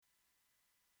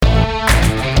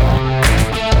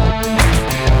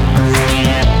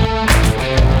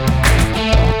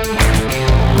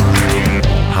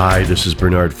this is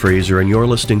Bernard Fraser, and you're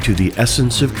listening to The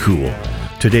Essence of Cool.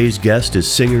 Today's guest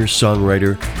is singer,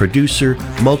 songwriter, producer,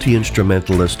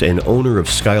 multi-instrumentalist, and owner of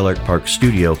Skylark Park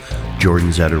Studio,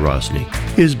 Jordon Zadorozny.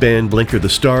 His band Blinker the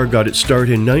Star got its start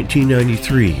in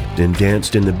 1993, then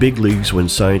danced in the big leagues when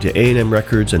signed to A&M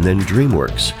Records and then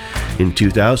DreamWorks. In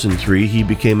 2003, he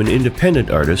became an independent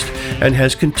artist and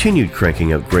has continued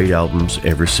cranking out great albums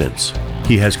ever since.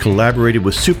 He has collaborated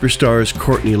with superstars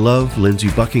Courtney Love, Lindsey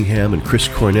Buckingham, and Chris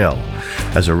Cornell.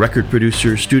 As a record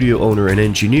producer, studio owner, and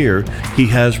engineer, he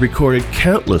has recorded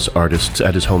countless artists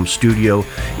at his home studio,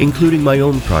 including my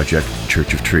own project,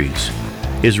 Church of Trees.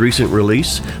 His recent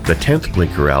release, the 10th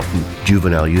Blinker album,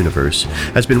 Juvenile Universe,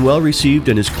 has been well received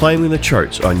and is climbing the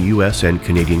charts on US and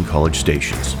Canadian college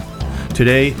stations.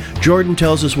 Today, Jordon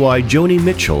tells us why Joni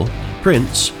Mitchell,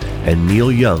 Prince, and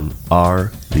Neil Young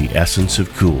are the essence of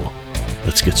cool.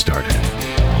 Let's get started.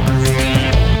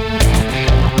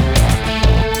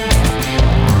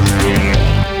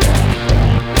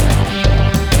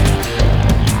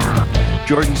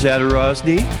 Jordon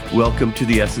Zadorozny, welcome to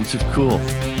the Essence of Cool.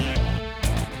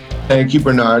 Thank you,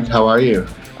 Bernard. How are you?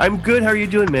 I'm good. How are you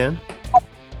doing, man?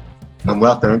 I'm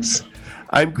well, thanks.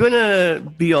 I'm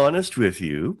gonna be honest with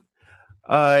you.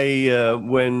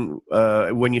 When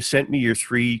you sent me your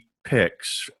 3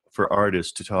 picks for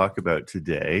artists to talk about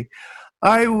today,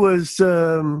 I was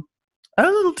a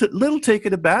little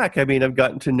taken aback. I mean, I've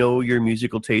gotten to know your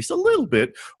musical taste a little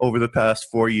bit over the past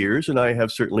 4 years, and I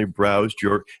have certainly browsed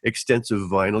your extensive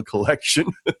vinyl collection.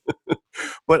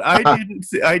 But I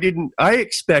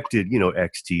expected,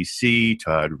 XTC,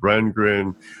 Todd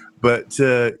Rundgren, but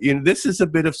this is a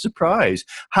bit of surprise.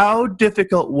 How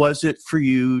difficult was it for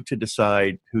you to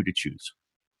decide who to choose?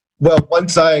 Well,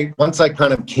 once I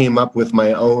kind of came up with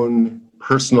my own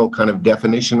personal kind of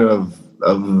definition of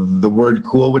the word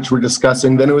cool, which we're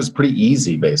discussing, then it was pretty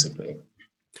easy, basically.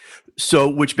 So,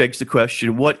 which begs the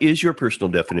question, what is your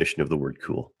personal definition of the word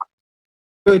cool?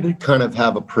 I could kind of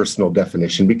have a personal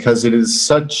definition because it is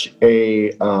such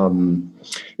a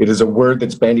word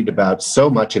that's bandied about so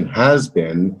much and has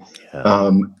been.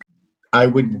 Yeah. I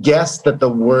would guess that the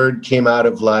word came out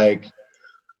of like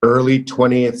early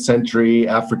 20th century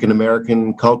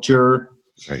African-American culture.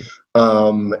 Right.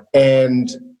 And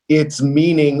its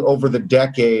meaning over the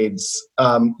decades,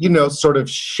 sort of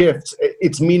shifts.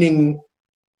 Its meaning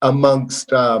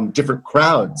amongst different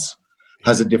crowds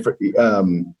has a different,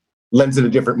 lends it a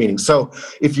different meaning. So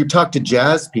if you talk to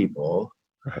jazz people,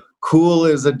 right, cool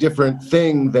is a different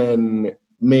thing than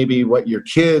maybe what your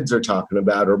kids are talking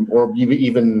about, or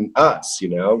even us,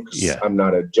 because I'm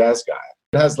not a jazz guy.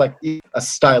 It has like a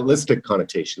stylistic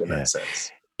connotation in that sense.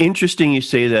 Interesting you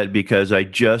say that, because I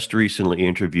just recently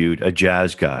interviewed a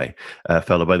jazz guy, a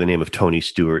fellow by the name of Tony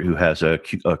Stewart, who has a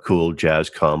cool jazz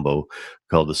combo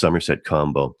called the Somerset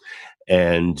Combo.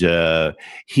 And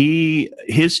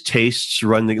his tastes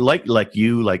run like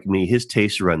you, like me, his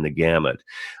tastes run the gamut.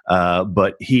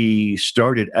 But he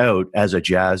started out as a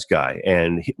jazz guy,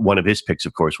 and one of his picks,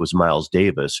 of course, was Miles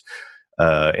Davis.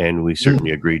 And we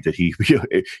certainly agreed that he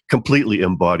completely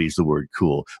embodies the word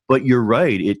cool. But you're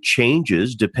right; it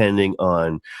changes depending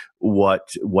on what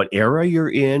era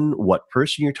you're in, what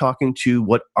person you're talking to,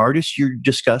 what artist you're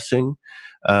discussing.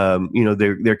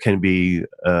 There can be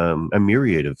a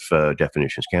myriad of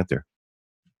definitions, can't there?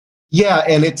 Yeah,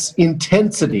 and its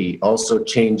intensity also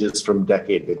changes from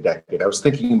decade to decade. I was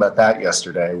thinking about that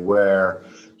yesterday, where,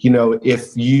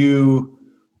 if you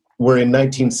were in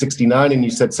 1969 and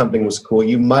you said something was cool,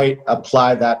 you might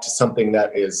apply that to something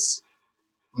that is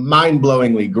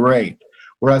mind-blowingly great.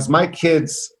 Whereas my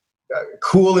kids,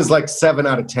 cool is like 7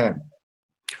 out of 10.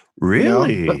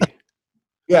 Really?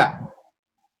 Yeah.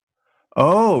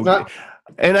 Oh,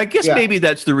 and I guess maybe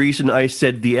that's the reason I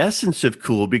said the essence of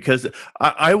cool, because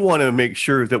I want to make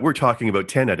sure that we're talking about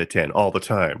 10 out of 10 all the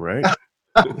time, right?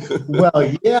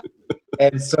 Well, yeah.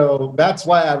 And so that's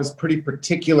why I was pretty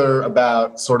particular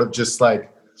about sort of just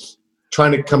like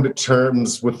trying to come to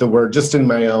terms with the word just in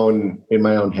my own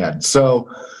head. So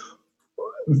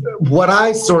what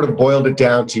I sort of boiled it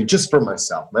down to, just for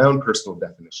myself, my own personal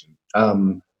definition,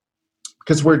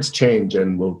 because words change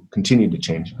and will continue to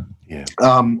change. Yeah.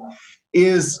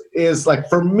 Is like,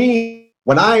 for me,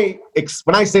 when I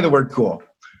say the word cool,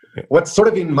 what's sort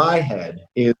of in my head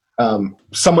is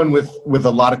someone with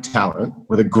a lot of talent,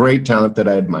 with a great talent that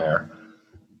I admire,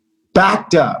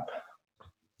 backed up,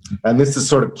 and this is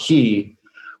sort of key,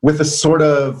 with a sort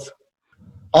of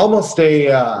almost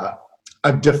a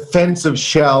defensive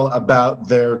shell about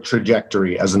their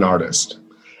trajectory as an artist.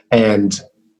 And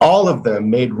all of them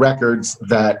made records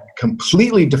that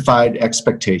completely defied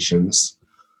expectations,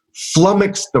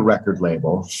 flummoxed the record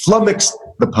label, flummoxed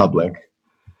the public,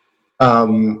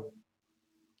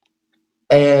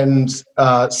 and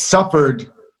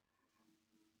suffered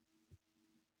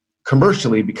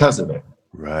commercially because of it.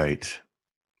 Right.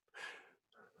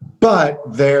 But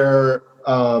their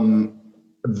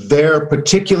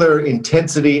particular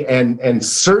intensity and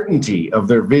certainty of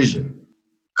their vision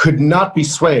could not be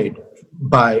swayed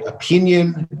by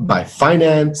opinion, by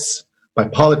finance, by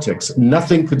politics.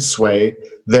 Nothing could sway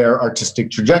their artistic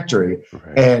trajectory.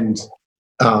 Right. And,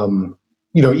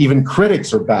 even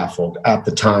critics are baffled at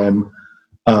the time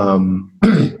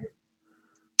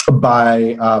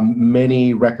by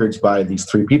many records by these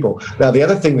three people. Now, the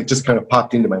other thing that just kind of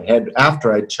popped into my head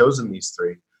after I'd chosen these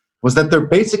three was that they're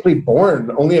basically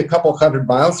born only a couple hundred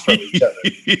miles from each other.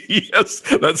 Yes,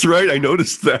 that's right. I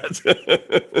noticed that.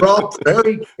 We're all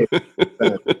prairie kids.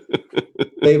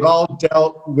 They've all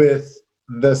dealt with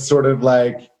the sort of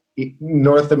like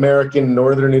North American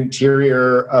northern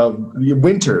interior of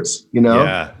winters,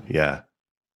 Yeah, yeah.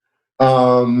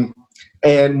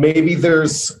 And maybe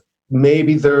there's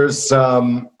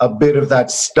a bit of that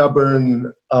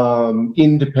stubborn,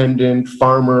 independent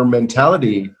farmer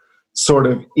mentality sort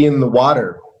of in the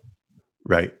water.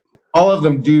 Right. All of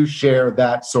them do share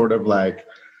that sort of like,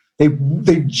 they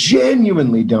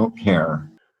genuinely don't care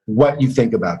what you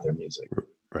think about their music.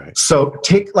 Right. So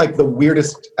take like the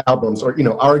weirdest albums, or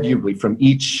arguably from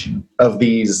each of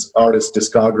these artists'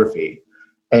 discography,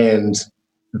 and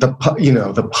the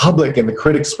public and the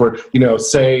critics were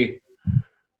say,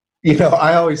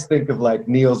 I always think of like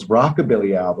Neil's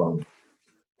Rockabilly album.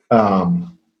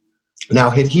 Now,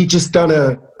 had he just done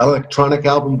an electronic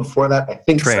album before that? I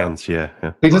think Trans, so. Yeah.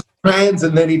 He does Trans,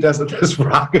 and then he does this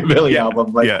Rockabilly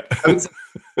album. Like, yeah. I would say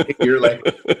you're like.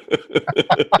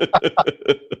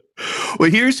 Well,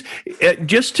 here's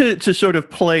just to sort of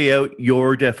play out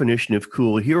your definition of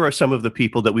cool. Here are some of the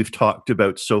people that we've talked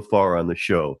about so far on the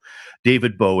show.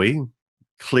 David Bowie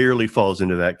clearly falls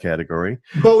into that category.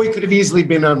 Bowie could have easily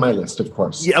been on my list, of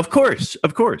course. Yeah, of course.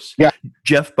 Yeah.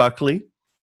 Jeff Buckley.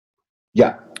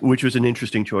 Yeah. Which was an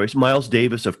interesting choice. Miles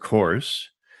Davis, of course.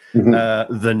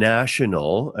 Mm-hmm. The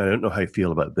National. I don't know how you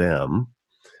feel about them.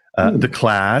 The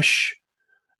Clash.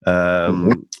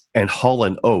 And Hall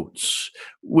 & Oates,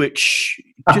 which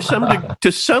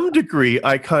to some degree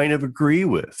I kind of agree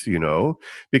with,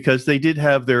 because they did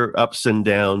have their ups and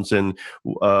downs, and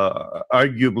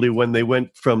arguably when they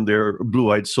went from their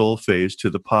Blue-Eyed Soul phase to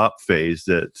the pop phase,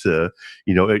 that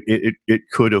it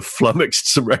could have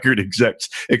flummoxed some record execs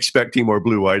expecting more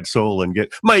Blue-Eyed Soul, and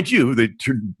mind you, they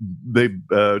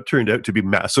turned out to be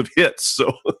massive hits.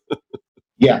 So.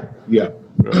 Yeah.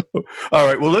 All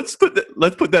right. Well, let's put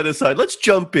that aside. Let's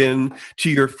jump in to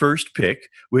your first pick,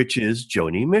 which is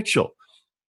Joni Mitchell.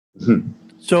 Mm-hmm.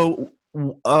 So,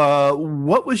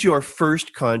 what was your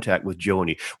first contact with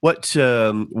Joni? What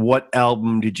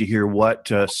album did you hear?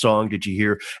 What song did you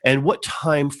hear? And what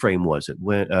time frame was it?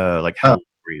 When, how old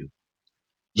were you?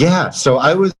 Yeah. So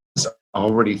I was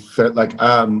already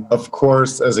of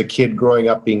course, as a kid growing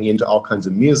up, being into all kinds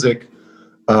of music.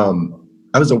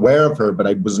 I was aware of her, but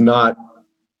I was not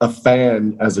a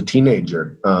fan as a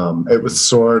teenager. It was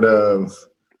sort of,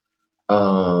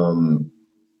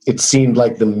 it seemed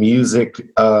like the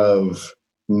music of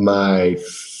my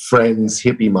friend's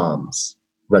hippie mom's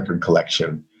record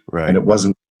collection. Right. And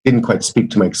it didn't quite speak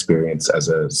to my experience as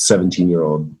a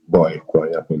 17-year-old boy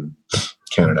growing up in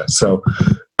Canada. So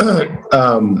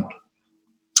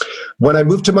when I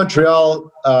moved to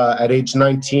Montreal at age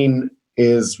 19,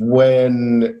 is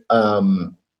when, I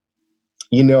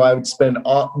would spend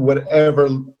whatever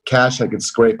cash I could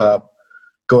scrape up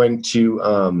going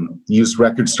to used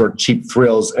record store cheap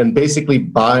thrills and basically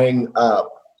buying up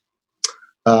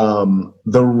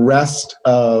the rest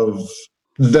of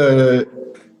the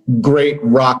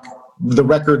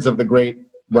records of the great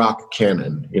rock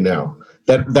canon,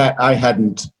 that I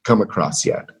hadn't come across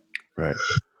yet. Right.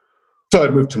 So I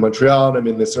moved to Montreal, and I'm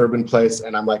in this urban place,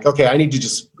 and I'm like, okay, I need to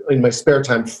just, in my spare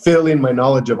time, fill in my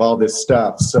knowledge of all this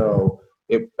stuff. So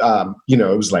it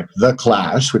was like The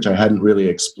Clash, which I hadn't really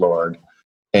explored,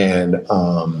 and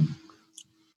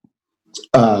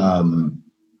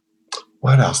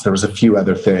what else? There was a few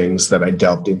other things that I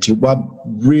delved into. Well,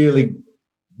 really,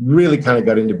 really kind of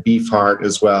got into Beefheart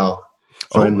as well.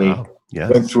 Finally, wow. Yeah.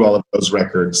 Went through all of those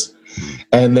records,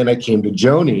 and then I came to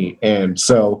Joni, and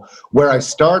so where I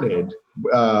started.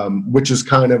 Which is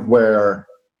kind of where,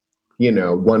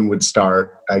 one would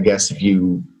start, I guess, if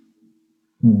you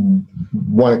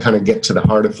want to kind of get to the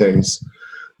heart of things,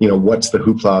 what's the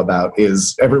hoopla about,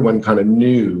 is everyone kind of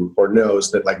knew or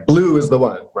knows that like Blue is the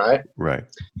one, right? Right.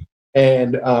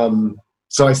 And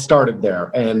So I started there,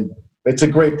 and it's a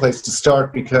great place to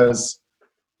start because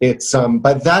it's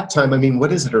by that time, I mean,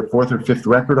 what is it, her fourth or fifth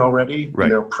record already? Right.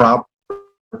 You know, prop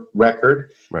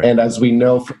record. Right. And as we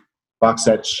know from box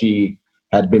set, she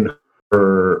had been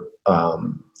her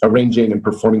arranging and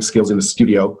performing skills in the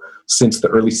studio since the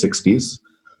early 60s.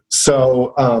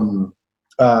 So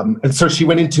and so she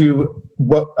went into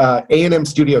what A&M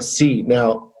Studio C.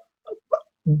 Now,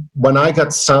 when I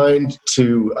got signed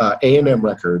to A&M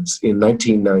Records in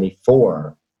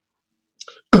 1994,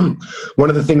 one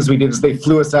of the things we did is they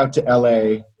flew us out to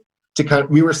LA to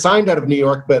we were signed out of New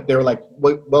York, but they were like,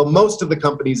 well, most of the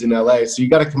company's in LA, so you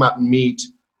got to come out and meet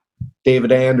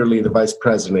David Anderley, the vice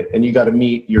president, and you got to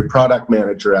meet your product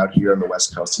manager out here on the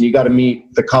West Coast, and you got to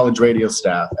meet the college radio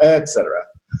staff, etc.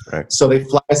 Right. So they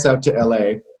fly us out to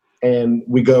LA, and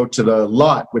we go to the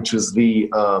lot, which is the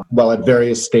at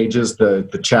various stages,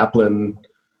 the Chaplin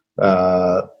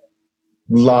lot.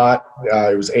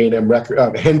 It was A&M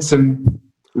Record, Henson.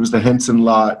 It was the Henson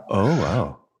lot. Oh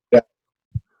wow! Yeah.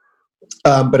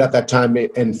 But at that time,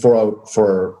 and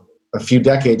for a few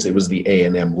decades, it was the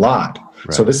A&M lot.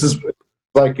 Right. So this is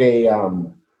like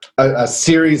a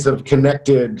series of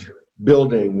connected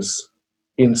buildings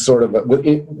in sort of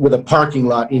with a parking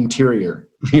lot interior.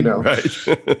 You know, right?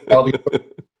 All these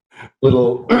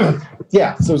little,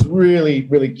 yeah. So it's really,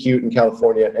 really cute in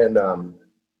California, and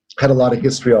had a lot of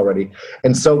history already.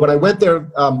 And so when I went there,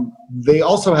 they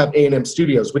also have A&M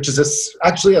Studios, which is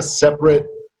actually a separate.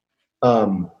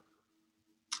 At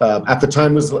the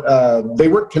time they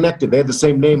weren't connected. They had the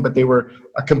same name, but they were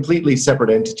a completely separate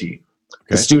entity.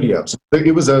 Okay. The studios.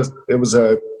 It was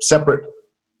a separate,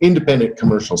 independent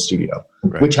commercial studio,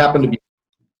 right. Which happened to be.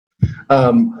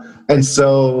 And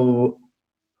so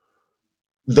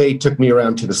they took me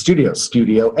around to the studio.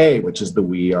 Studio A, which is the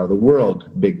We Are the World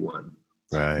big one.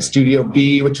 Right. Studio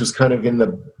B, which was kind of in the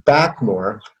back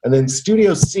more, and then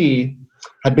Studio C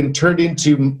had been turned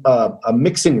into a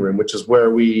mixing room, which is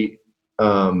where we.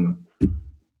 I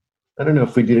don't know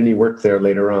if we did any work there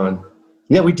later on.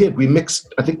 Yeah, we did.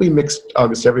 I think we mixed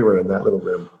August Everywhere in that little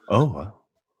room. Oh, wow.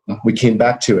 We came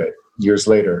back to it years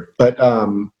later. But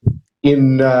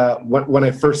when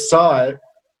I first saw it,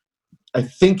 I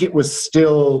think it was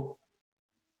still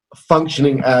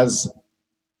functioning as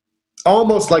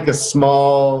almost like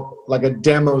a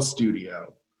demo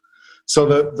studio. So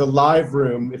the live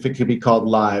room, if it could be called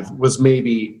live, was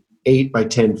maybe 8 by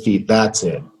 10 feet. That's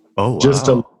it. Oh, wow. Just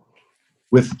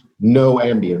with no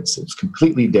ambience. It's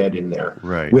completely dead in there.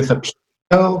 Right. With a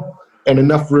piano and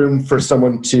enough room for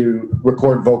someone to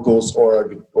record vocals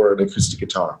or an acoustic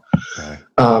guitar.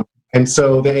 Right. And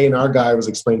so the A&R guy was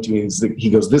explaining to me, he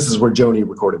goes, "This is where Joni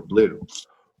recorded Blue."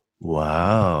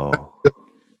 Wow.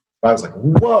 I was like,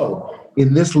 whoa,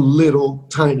 in this little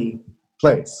tiny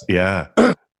place. Yeah.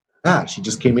 She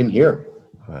just came in here.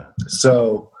 Wow.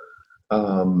 So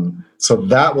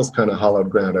that was kind of hollowed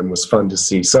ground and was fun to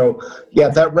see. So yeah,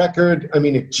 that record, I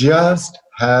mean, it just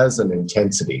has an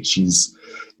intensity. She's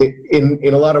in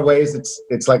a lot of ways,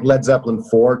 it's like Led Zeppelin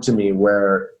 4 to me,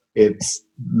 where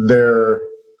the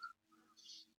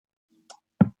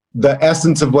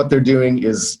essence of what they're doing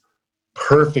is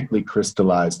perfectly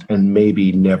crystallized and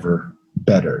maybe never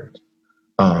bettered.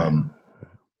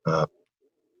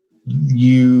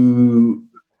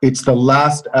 It's the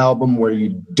last album where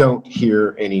you don't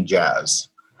hear any jazz.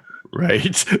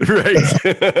 Right.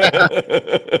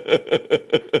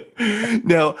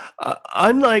 Now,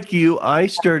 unlike you, I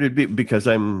started because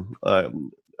I'm a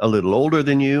little older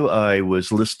than you. I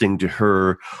was listening to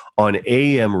her on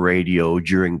AM radio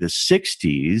during the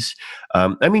 60s.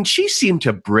 I mean, she seemed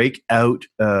to break out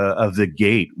of the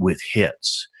gate with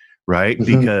hits, right?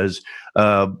 Mm-hmm. Because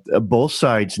Both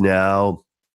Sides Now.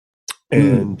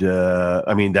 And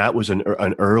I mean, that was an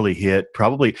early hit.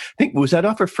 Probably, I think, was that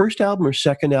off her first album or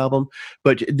second album?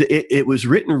 But it was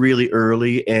written really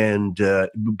early and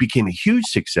became a huge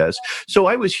success. So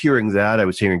I was hearing that. I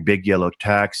was hearing Big Yellow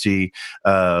Taxi.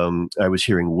 I was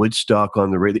hearing Woodstock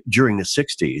on the radio during the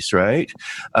 60s, right?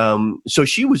 So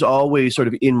she was always sort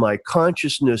of in my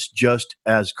consciousness just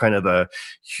as kind of a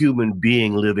human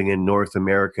being living in North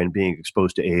America and being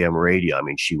exposed to AM radio. I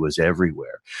mean, she was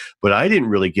everywhere. But I didn't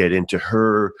really get into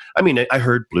her. I mean, I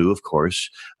heard Blue, of course,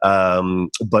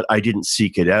 but I didn't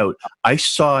seek it out. I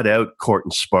sought out Court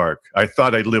and Spark. I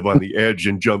thought I'd live on the edge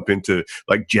and jump into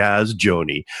like jazz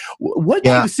Joni. What do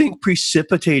you think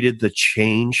precipitated the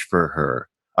change for her,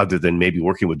 other than maybe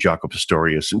working with Jaco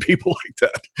Pastorius and people like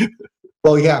that?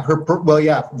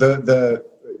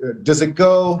 Does it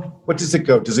go? What does it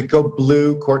go? Does it go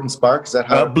Blue, Court and Spark? Is that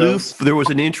how it Blue? goes? There was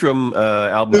an interim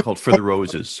album called For the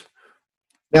Roses.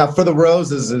 Now, For the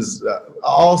Roses is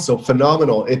also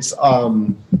phenomenal. It's, I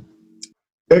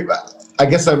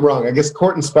guess I'm wrong. I guess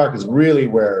Court and Spark is really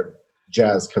where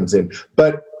jazz comes in.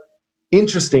 But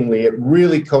interestingly, it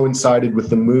really coincided with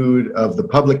the mood of the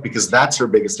public because that's her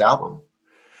biggest album.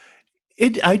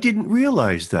 I didn't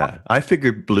realize that. I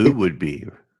figured Blue would be.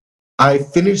 I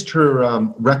finished her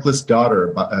Reckless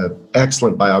Daughter,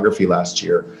 excellent biography last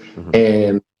year,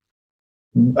 and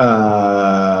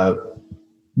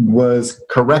was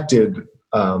corrected,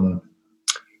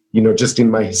 just in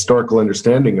my historical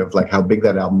understanding of like how big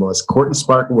that album was. Court and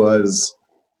Spark was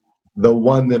the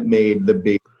one that made the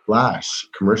big splash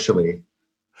commercially,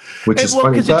 which is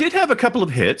funny. Because it did have a couple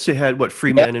of hits. It had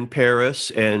Free Man in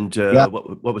Paris, and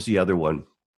what was the other one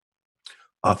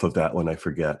off of that one? I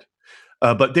forget.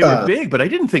 But they were big, but I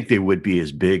didn't think they would be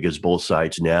as big as Both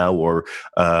Sides Now or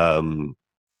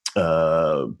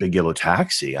Big Yellow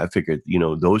Taxi. I figured,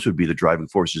 those would be the driving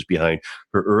forces behind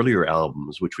her earlier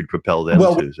albums, which would propel them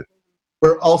to.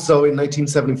 We're also in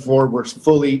 1974. We're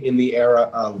fully in the era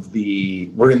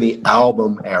we're in the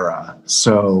album era.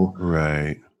 So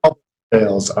right.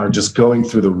 Sales are just going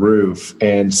through the roof,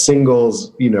 and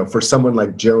singles, for someone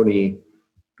like Joni,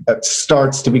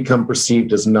 starts to become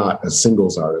perceived as not a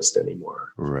singles artist anymore.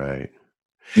 Right.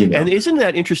 And isn't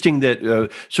that interesting that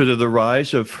sort of the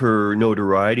rise of her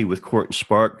notoriety with Court and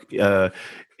Spark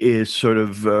is sort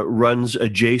of runs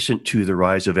adjacent to the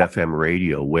rise of FM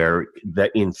radio, where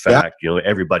that in fact,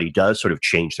 everybody does sort of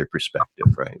change their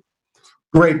perspective, right?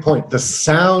 Great point. The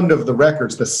sound of the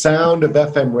records, the sound of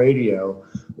FM radio,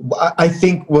 I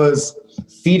think was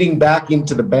feeding back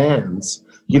into the bands,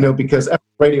 because FM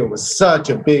radio was such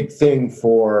a big thing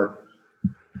for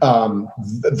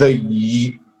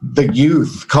the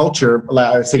youth culture.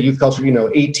 I say youth culture,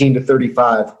 18 to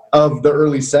 35 of the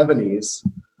early 70s.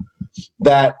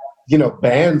 That,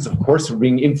 bands, of course, were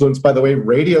being influenced by the way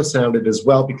radio sounded as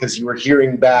well, because you were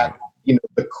hearing back,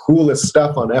 the coolest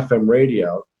stuff on FM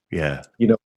radio. Yeah.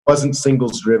 It wasn't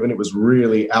singles driven. It was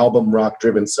really album rock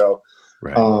driven. So,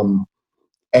 right.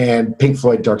 And Pink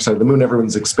Floyd, Dark Side of the Moon,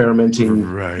 everyone's experimenting.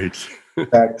 Right.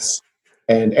 Effects.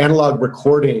 And analog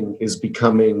recording is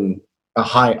becoming a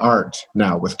high art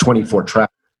now with 24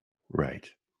 tracks. Right.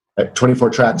 24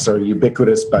 tracks are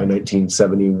ubiquitous by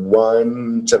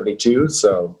 1971, 72.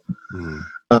 So,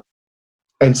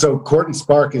 and so Court and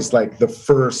Spark is like the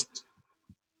first,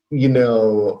 I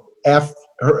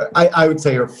would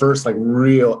say her first like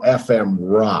real FM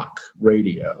rock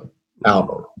radio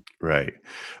album. Right.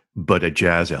 But a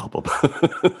jazz album.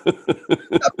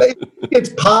 It's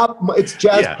pop. It's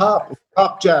jazz pop.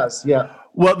 Pop jazz. Yeah.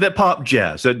 Well, that pop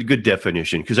jazz, a good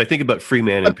definition, because I think about Free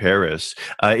Man in Paris.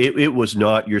 It was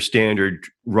not your standard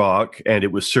rock, and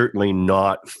it was certainly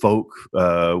not folk,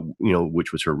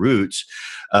 which was her roots.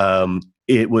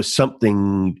 It was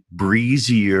something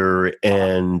breezier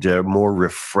and more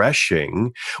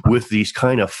refreshing with these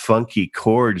kind of funky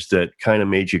chords that kind of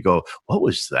made you go, what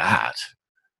was that?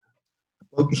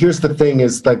 Well, here's the thing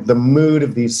is like the mood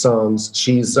of these songs.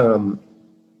 She's, her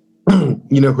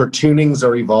tunings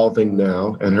are evolving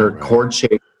now, and her chord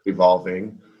shape is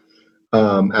evolving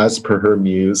as per her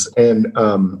muse, and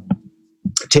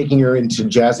taking her into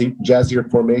jazzier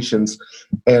formations.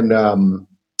 And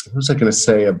what was I going to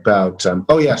say about?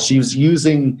 She was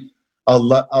using a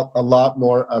lot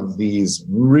more of these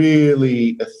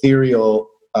really ethereal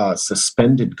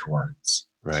suspended chords.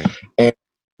 Right. And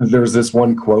there's this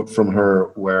one quote from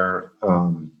her where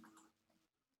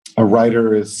a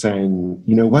writer is saying,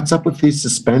 what's up with these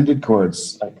suspended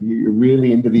chords? Like, you're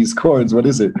really into these chords. What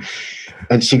is it?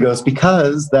 And she goes,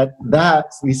 because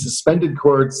these suspended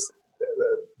chords,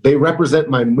 they represent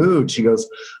my mood. She goes,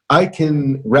 I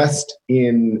can rest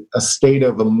in a state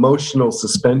of emotional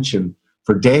suspension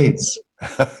for days.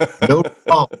 No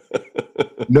resolve.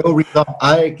 No resolve.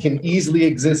 I can easily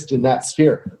exist in that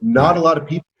sphere. Not a lot of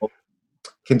people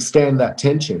can stand that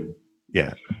tension.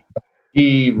 Yeah.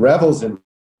 He revels in.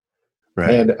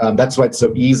 Right. And that's why it's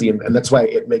so easy. And that's why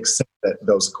it makes sense that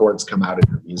those chords come out in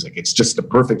her music. It's just a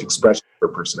perfect expression of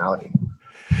her personality.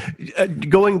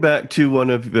 Going back to one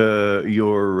of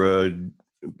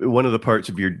one of the parts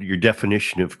of your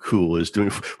definition of cool is doing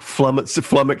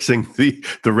flummoxing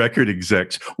the record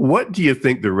execs. What do you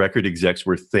think the record execs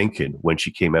were thinking when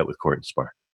she came out with Court and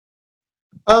Spark?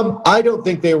 I don't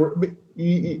think they were.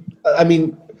 I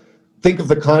mean, think of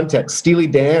the context. Steely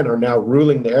Dan are now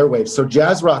ruling the airwaves, so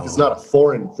jazz rock is not a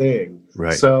foreign thing.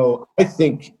 Right. So I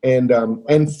think, and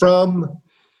from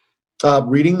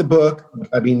reading the book,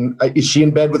 I mean, is she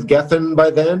in bed with Gethin by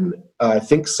then? I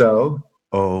think so.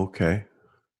 Oh, okay.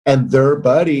 And they're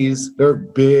buddies. They're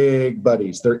big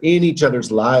buddies. They're in each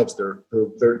other's lives. They're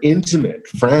they're intimate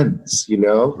friends, you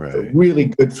know, Right. they're really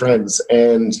good friends.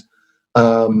 And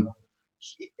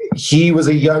he was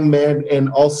a young man, and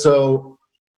also,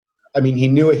 I mean, he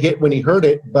knew a hit when he heard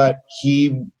it, but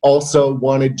he also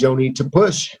wanted Joni to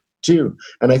push too.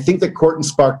 And I think that Court and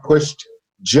Spark pushed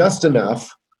just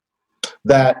enough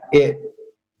that it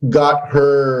got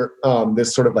her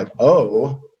this sort of like,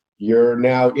 oh, you're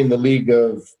now in the league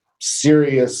of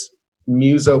serious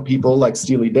muso people like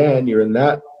Steely Dan. You're in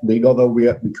that league, although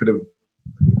we could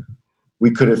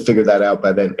have figured that out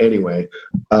by then anyway.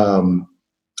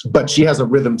 But she has a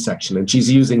rhythm section, and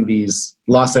she's using these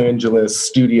Los Angeles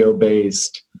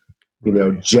studio-based, you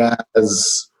know,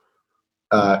 jazz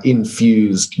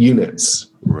infused units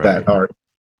that are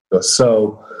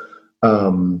so.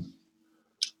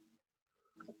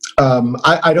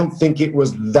 I don't think it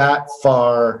was that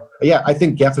far. Yeah, I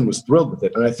think Geffen was thrilled with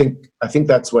it, and I think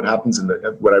that's what happens in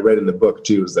what I read in the book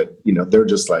too. Is that, you know, they're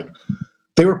just like,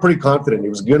 they were pretty confident it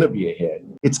was going to be a hit.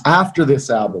 It's after this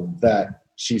album that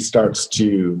she starts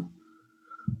to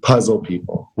puzzle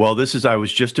people. Well, I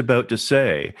was just about to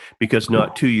say, because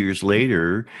not 2 years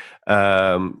later,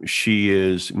 she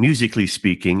is, musically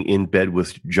speaking, in bed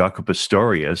with Jaco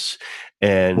Pastorius,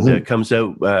 and comes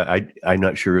out, I'm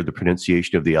not sure of the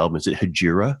pronunciation of the album. Is it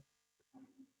Hajira?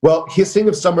 Well, Hissing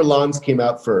of Summer Lawns came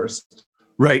out first.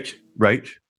 Right.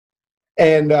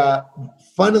 And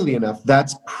funnily enough,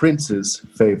 that's Prince's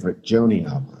favorite Joni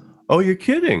album. Oh, you're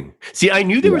kidding. See, I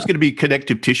knew there was going to be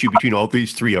connective tissue between all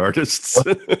these three artists.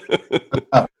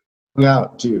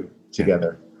 Out too,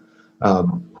 together.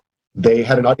 They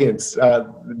had an audience.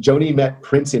 Joni met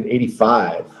Prince in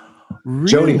 85.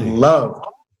 Really?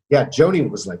 Joni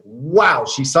was like, wow.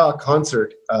 She saw a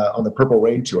concert on the Purple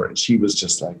Rain tour, and she was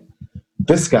just like,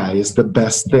 this guy is the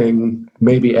best thing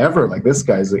maybe ever. Like, this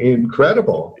guy's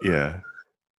incredible. Yeah.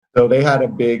 So they had a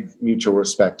big mutual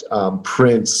respect.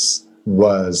 Prince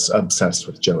was obsessed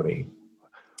with Joni.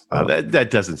 That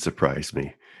doesn't surprise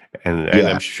me, and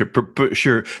I'm sure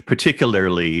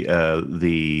particularly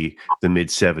the mid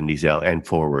 '70s and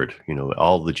forward. You know,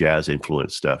 all the jazz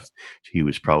influence stuff. He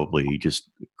was probably just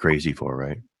crazy for,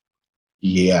 right?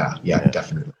 Yeah,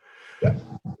 definitely. Yeah.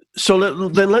 So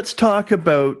then let's talk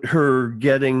about her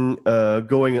getting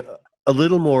going a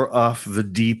little more off the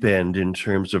deep end in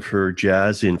terms of her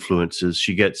jazz influences.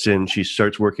 She gets in, she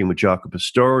starts working with Jaco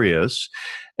Pastorius,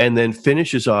 and then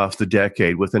finishes off the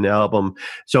decade with an album.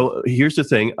 So here's the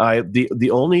thing: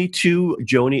 the only two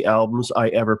Joni albums I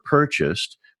ever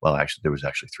purchased. Well, actually, there was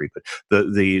actually three, but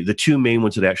the two main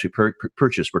ones that I actually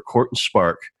purchased were Court and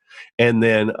Spark. And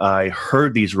then I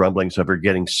heard these rumblings of her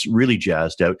getting really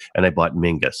jazzed out, and I bought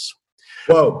Mingus.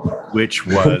 Whoa. Which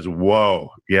was, whoa.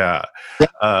 Yeah.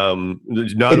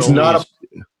 It's not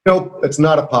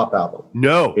a pop album.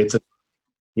 No.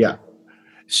 Yeah.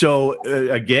 So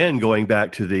again, going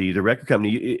back to the record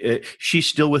company, she's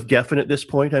still with Geffen at this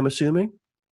point, I'm assuming?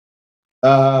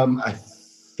 I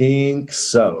think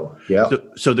so. Yeah.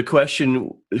 So the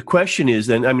question is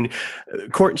then, I mean,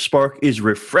 Court and Spark is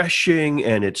refreshing,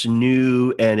 and it's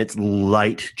new, and it's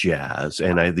light jazz,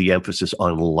 and the emphasis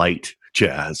on light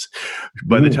jazz.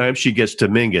 By the time she gets to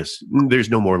Mingus, there's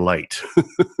no more light.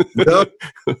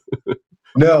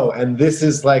 No, and this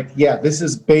is like, this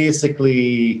is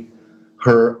basically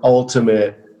her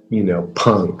ultimate, you know,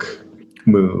 punk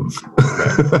move.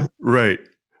 Right.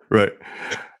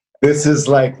 This is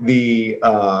like the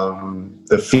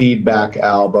Feedback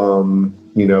album,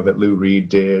 you know, that Lou Reed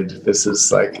did. This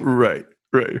is like right.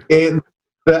 In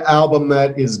the album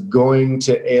that is going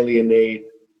to alienate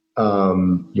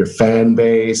your fan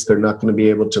base. They're not going to be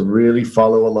able to really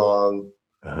follow along.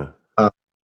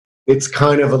 It's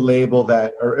kind of a label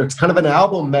that, or it's kind of an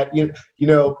album that you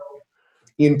know,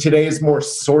 in today's more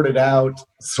sorted out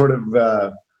sort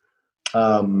of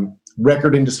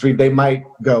record industry, they might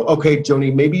go, okay,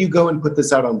 Joni, maybe you go and put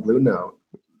this out on Blue Note,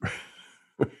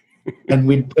 and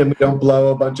we don't blow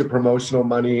a bunch of promotional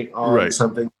money on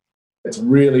something that's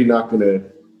really not going to.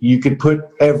 You could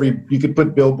put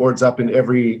billboards up in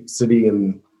every city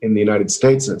in the United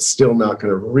States, and it's still not going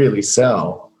to really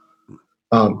sell.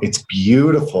 It's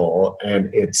beautiful, and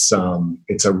it's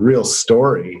a real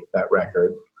story, that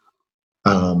record.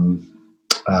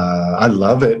 I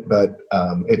love it, but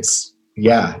it's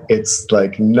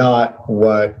like not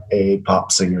what a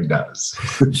pop singer does.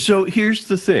 So here's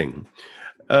the thing.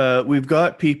 We've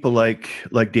got people like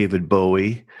David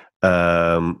Bowie,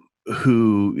 who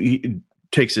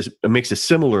makes a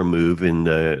similar move in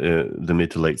the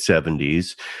mid to late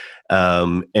 70s.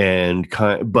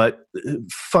 But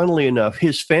funnily enough,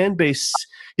 his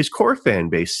core fan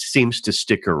base seems to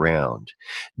stick around.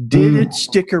 Did it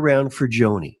stick around for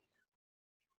Joni?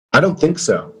 don't think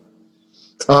so.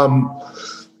 The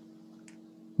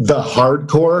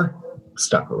hardcore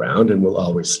stuck around and will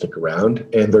always stick around,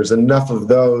 and there's enough of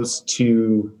those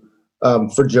to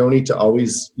for Joni to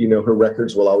always, her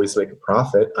records will always make a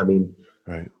profit. I mean,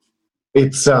 right.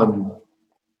 It's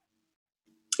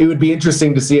it would be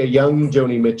interesting to see a young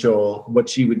Joni Mitchell, what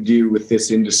she would do with this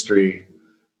industry.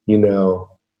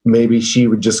 Maybe she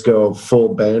would just go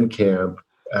full Bandcamp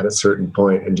at a certain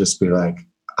point and just be like,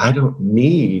 I don't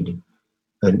need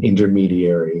an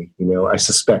intermediary. I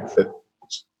suspect that,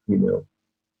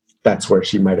 that's where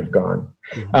she might have gone.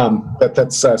 Mm-hmm. But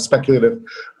that's speculative.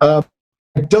 I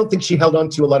don't think she held on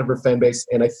to a lot of her fan base.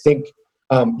 And I think,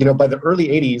 by the early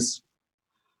 80s,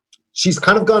 she's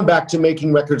kind of gone back to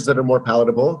making records that are more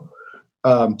palatable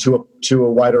to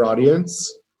a wider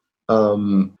audience.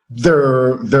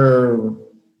 They're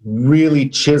really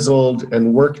chiseled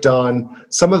and worked on.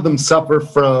 Some of them suffer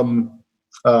from,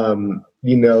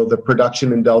 the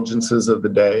production indulgences of the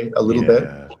day a little bit.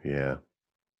 Yeah.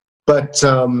 But,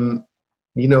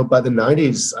 by the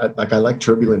 90s, I like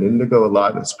Turbulent Indigo a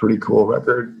lot. It's a pretty cool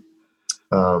record.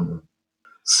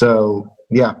 So,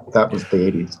 yeah, that was the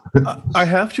 80s. I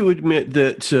have to admit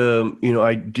that,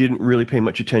 I didn't really pay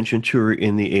much attention to her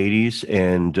in the 80s,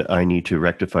 and I need to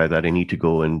rectify that. I need to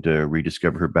go and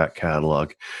rediscover her back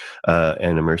catalog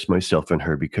and immerse myself in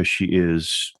her, because she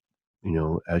is,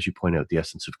 as you point out, the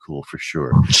essence of cool for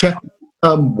sure. Check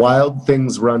Wild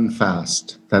Things Run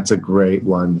Fast. That's a great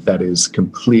one that is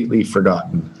completely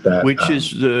forgotten.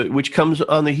 Which comes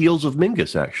on the heels of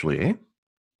Mingus, actually, eh?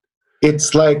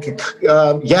 It's like,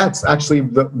 it's actually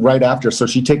right after. So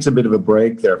she takes a bit of a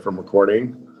break there from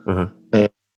recording and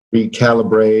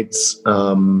recalibrates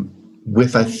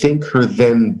with, I think, her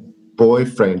then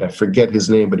boyfriend. I forget his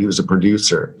name, but he was a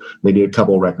producer. They did a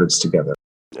couple records together.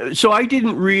 So I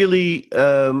didn't really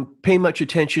pay much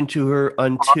attention to her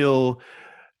until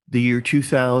the year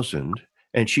 2000,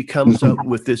 and she comes up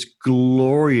with this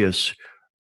glorious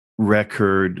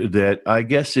record that I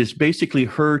guess is basically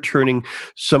her turning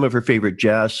some of her favorite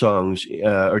jazz songs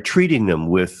or treating them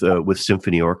with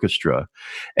symphony orchestra.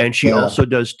 And she also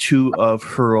does two of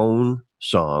her own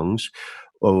songs,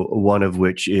 one of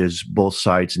which is Both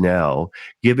Sides Now,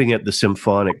 giving it the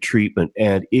symphonic treatment,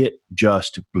 and it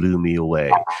just blew me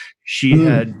away. She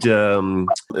had,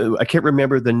 I can't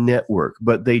remember the network,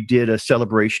 but they did a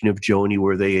celebration of Joni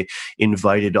where they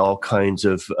invited all kinds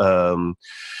of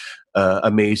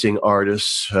amazing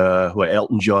artists,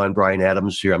 Elton John, Bryan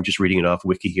Adams here. I'm just reading it off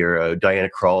Wiki here. Diana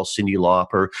Krall, Cyndi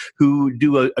Lauper, who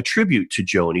do a tribute to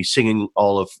Joni, singing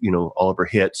all of her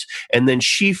hits, and then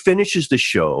she finishes the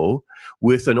show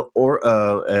with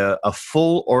a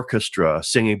full orchestra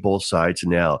singing Both Sides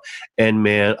Now. And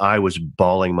man, I was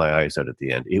bawling my eyes out at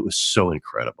the end. It was so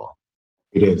incredible.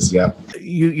 It is, yeah.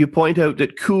 You point out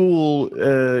that cool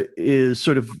is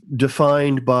sort of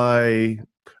defined by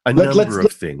a number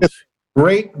of things.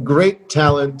 Great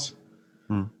talent,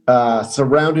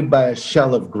 surrounded by a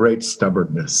shell of great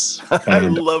stubbornness. I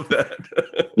love that.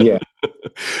 Yeah.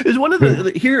 Is one of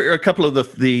here are a couple of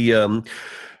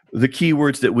the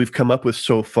keywords that we've come up with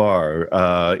so far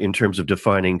in terms of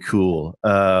defining cool.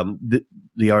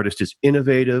 The artist is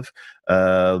innovative.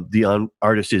 The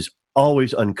artist is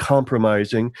always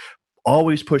uncompromising,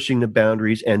 always pushing the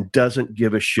boundaries, and doesn't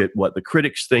give a shit what the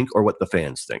critics think or what the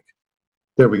fans think.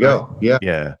 There we go.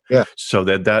 Yeah. So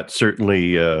that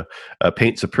certainly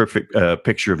paints a perfect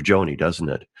picture of Joni, doesn't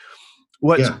it?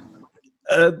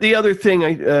 The other thing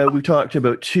we talked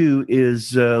about too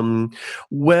is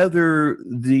whether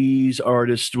these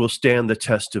artists will stand the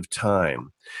test of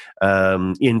time.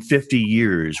 In 50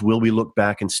 years, will we look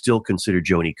back and still consider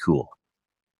Joni cool?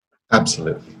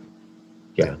 Absolutely.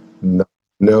 Yeah.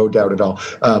 No doubt at all.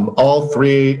 All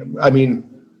three. I mean,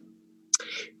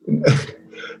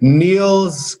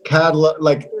 Neil's catalog,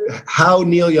 like how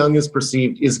Neil Young is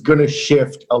perceived, is going to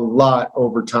shift a lot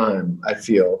over time, I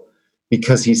feel,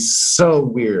 because he's so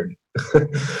weird.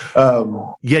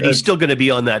 Yet he's still going to be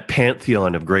on that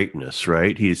pantheon of greatness,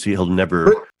 right? He'll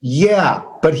never. Yeah,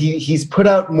 but he's put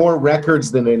out more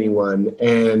records than anyone,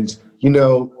 and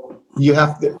you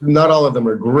have to, not all of them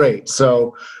are great.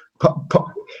 So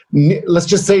let's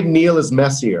just say Neil is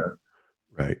messier.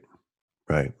 Right.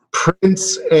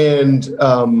 Prince and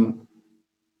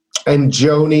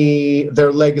Joni,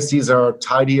 their legacies are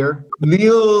tidier.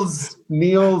 Neil's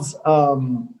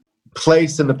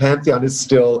place in the pantheon is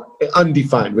still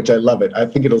undefined, which I love it. I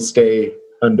think it'll stay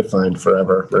undefined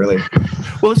forever, really.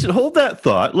 Well, listen, hold that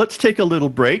thought. Let's take a little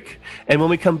break, and when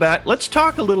we come back, let's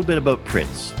talk a little bit about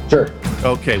Prince. Sure.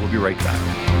 Okay, we'll be right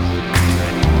back.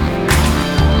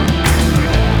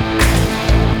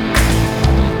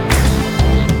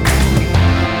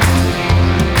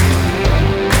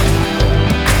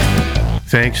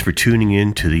 Thanks for tuning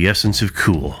in to The Essence of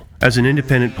Cool. As an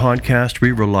independent podcast,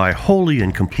 we rely wholly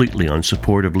and completely on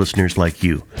support of listeners like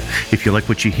you. If you like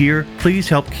what you hear, please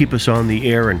help keep us on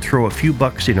the air and throw a few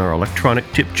bucks in our electronic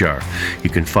tip jar. You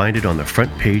can find it on the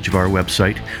front page of our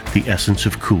website,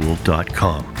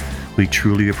 theessenceofcool.com. We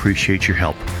truly appreciate your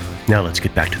help. Now let's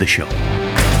get back to the show.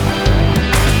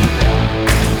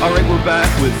 All right, we're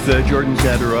back with Jordon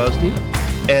Zadorozny.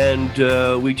 And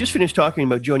we just finished talking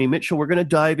about Joni Mitchell. We're going to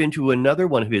dive into another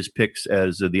one of his picks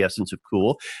as the essence of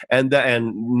cool, and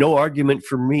no argument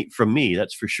from me,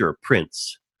 that's for sure.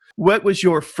 Prince. What was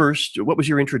your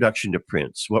introduction to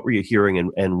Prince? What were you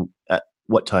hearing, and at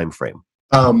what time frame?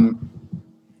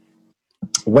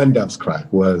 When Doves Cry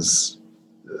was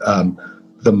I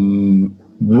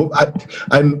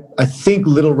think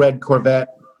Little Red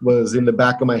Corvette was in the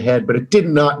back of my head, but it did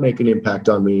not make an impact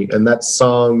on me. And that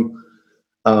song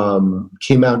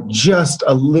came out just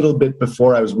a little bit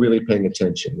before I was really paying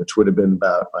attention, which would have been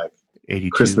about like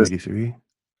 82, Christmas, 83?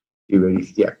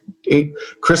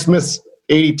 Christmas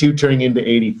 82 turning into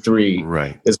 83.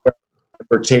 Right. Is where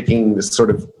we're taking this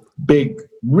sort of big,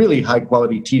 really high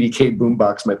quality TDK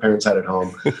boombox my parents had at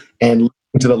home and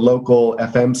listening to the local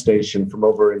FM station from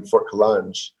over in Fort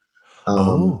Collonge.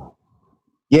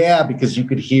 Yeah, because you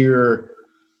could hear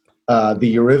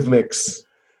the Eurythmics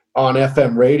on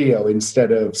FM radio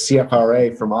instead of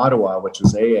CFRA from Ottawa, which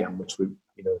was AM, which was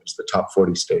the top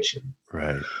 40 station.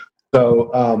 Right.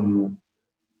 So,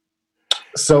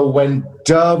 so when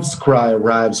Doves Cry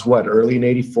arrives, early in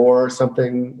 84 or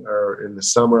something, or in the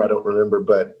summer, I don't remember,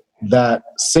 but that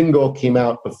single came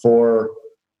out before,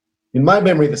 in my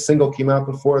memory, the single came out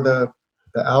before the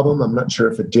album. I'm not sure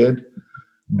if it did,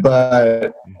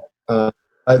 but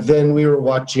then we were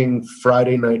watching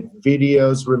Friday night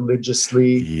videos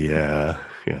religiously. Yeah.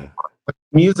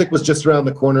 Music was just around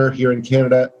the corner here in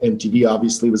Canada. MTV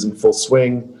obviously was in full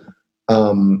swing.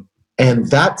 And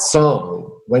that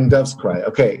song, When Doves Cry,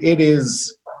 okay, it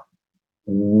is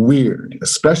weird,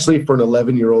 especially for an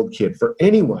 11-year-old kid. For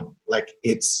anyone, like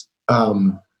it's... I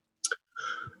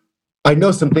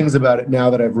know some things about it now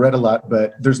that I've read a lot,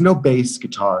 but there's no bass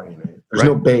guitar in it. There's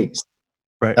no bass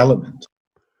element,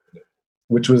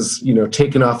 which was,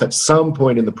 taken off at some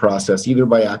point in the process, either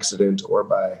by accident or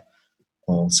by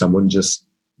someone just,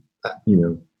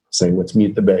 saying, let's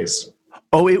mute the bass.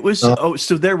 Oh, it was,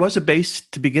 so there was a bass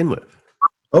to begin with.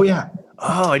 Oh, yeah.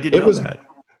 Oh, I didn't know that.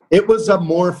 It was a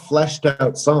more fleshed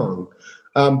out song.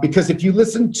 Because if you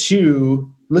listen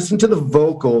to the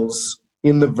vocals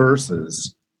in the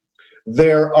verses,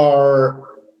 there's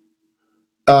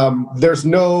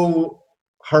no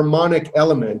harmonic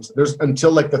element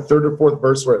until like the third or fourth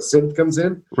verse where a synth comes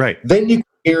in. Right. Then you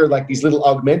hear like these little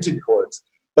augmented chords,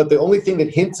 but the only thing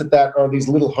that hints at that are these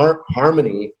little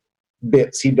harmony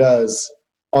bits he does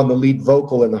on the lead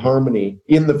vocal and the harmony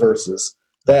in the verses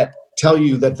that tell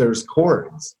you that there's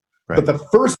chords. Right. But the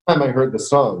first time I heard the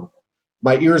song,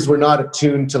 my ears were not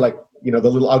attuned to the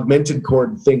little augmented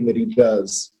chord thing that he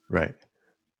does. Right.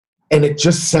 And it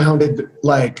just sounded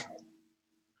like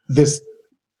this,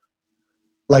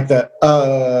 like that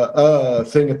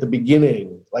thing at the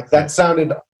beginning. Like that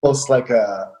sounded almost like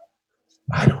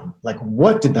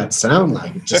what did that sound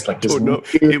like? It just like this weird,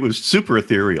 it was super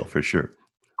ethereal for sure.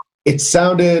 It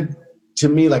sounded to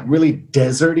me like really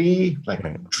deserty, like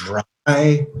dry.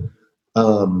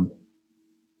 And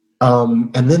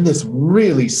then this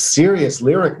really serious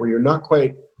lyric where you're not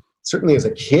quite, certainly as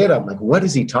a kid, I'm like, what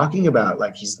is he talking about?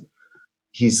 Like he's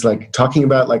like talking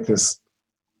about like this,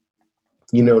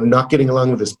 not getting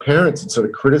along with his parents and sort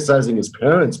of criticizing his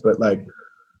parents, but like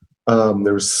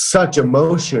there was such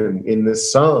emotion in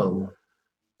this song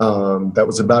that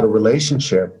was about a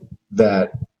relationship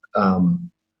that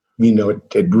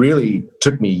it really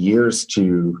took me years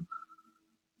to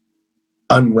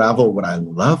unravel what I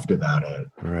loved about it.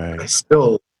 Right. I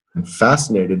still am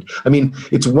fascinated. I mean,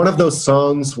 it's one of those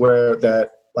songs one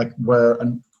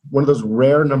of those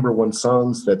rare number one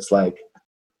songs that's like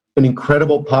an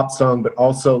incredible pop song, but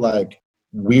also like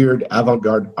weird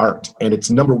avant-garde art. And it's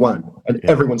number one, and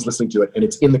everyone's listening to it, and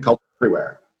it's in the culture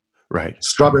everywhere. Right.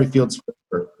 Strawberry Fields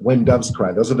Forever, When Doves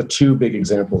Cry. Those are the two big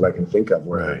examples I can think of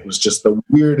where it was just the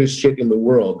weirdest shit in the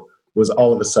world was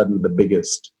all of a sudden the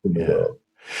biggest in the world.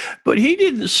 But he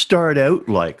didn't start out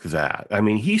like that. I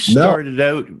mean, he started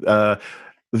out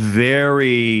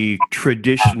very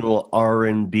traditional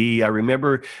R&B. I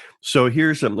remember, so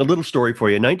here's a little story for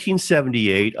you. In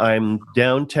 1978, I'm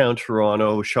downtown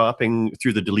Toronto shopping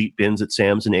through the delete bins at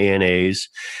Sam's and A&A's.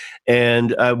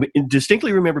 And I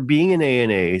distinctly remember being in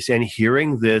A&A's and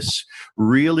hearing this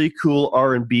really cool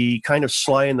R&B, kind of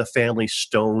Sly and the Family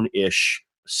Stone-ish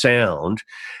sound.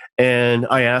 And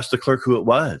I asked the clerk who it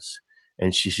was.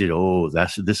 And she said, "Oh,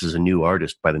 this is a new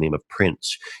artist by the name of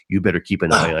Prince. You better keep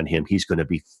an eye on him. He's going to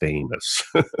be famous."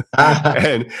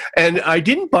 and I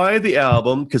didn't buy the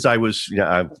album because I was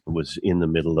in the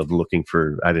middle of looking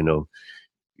for, I don't know,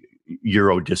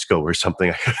 Euro disco or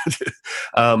something.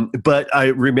 But I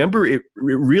remember it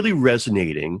really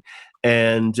resonating.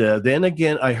 And then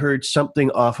again, I heard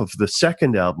something off of the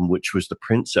second album, which was the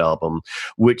Prince album,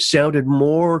 which sounded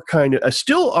more kind of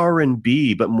still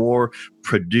R&B, but more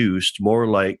produced, more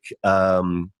like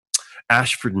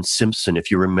Ashford and Simpson, if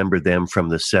you remember them from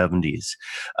the 70s.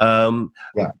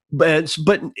 Yeah. But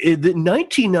the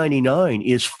 1999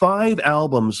 is 5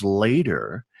 albums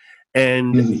later.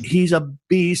 And he's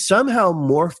somehow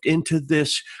morphed into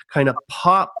this kind of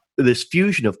pop, this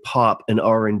fusion of pop and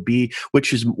R&B,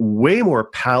 which is way more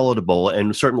palatable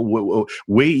and certainly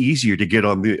way easier to get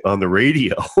on the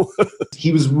radio.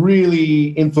 He was really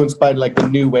influenced by like the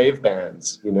new wave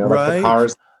bands, you know, like the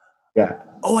Cars. Yeah.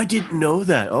 Oh, I didn't know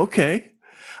that. Okay.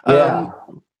 Yeah.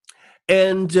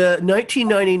 And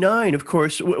 1999, of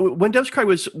course, When Doves Cry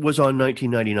was on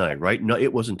 1999, right? No,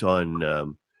 it wasn't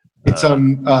on. It's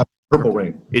on Purple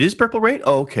Rain. It is Purple Rain?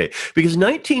 Oh, okay. Because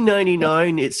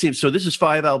 1999, it seems, so this is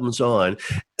 5 albums on.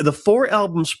 The 4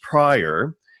 albums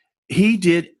prior, he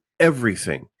did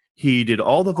everything. He did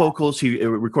all the vocals. He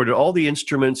recorded all the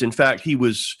instruments. In fact, he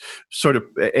was sort of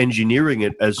engineering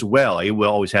it as well. He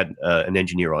always had an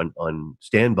engineer on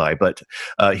standby, but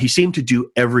he seemed to do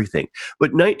everything.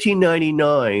 But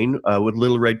 1999 with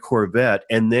Little Red Corvette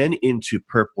and then into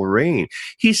Purple Rain,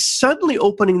 he's suddenly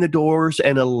opening the doors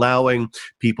and allowing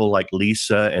people like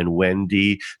Lisa and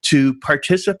Wendy to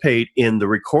participate in the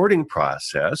recording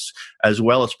process as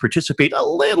well as participate a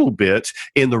little bit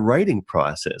in the writing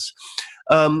process.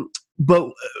 And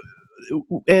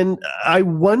I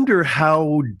wonder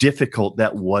how difficult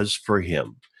that was for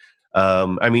him.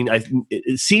 I mean,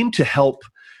 it seemed to help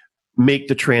make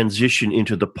the transition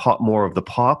into the more of the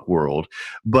pop world.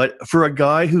 But for a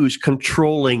guy who's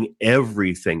controlling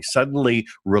everything, suddenly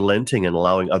relenting and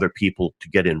allowing other people to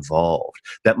get involved,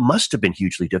 that must have been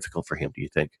hugely difficult for him, do you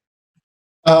think?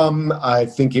 I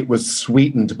think it was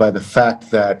sweetened by the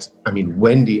fact that, I mean,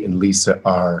 Wendy and Lisa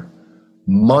are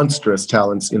monstrous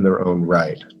talents in their own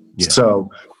right. Yeah. So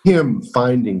him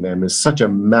finding them is such a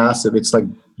massive, it's like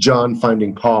John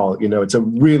finding Paul, you know, it's a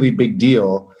really big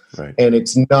deal. Right. And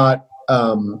it's not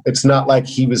like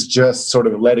he was just sort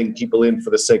of letting people in for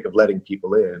the sake of letting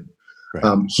people in.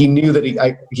 Right. He knew that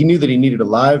he needed a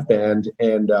live band,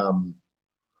 and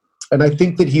I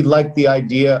think that he liked the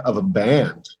idea of a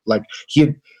band. Like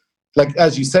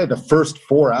as you say, the first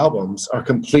 4 albums are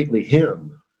completely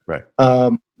him. Right.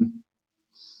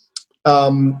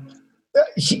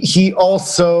 He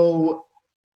also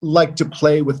liked to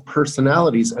play with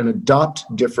personalities and adopt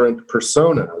different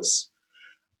personas.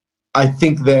 I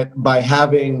think that by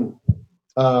having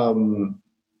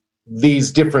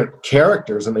these different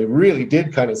characters, and they really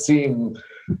did kind of seem,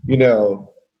 you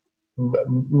know,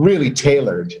 really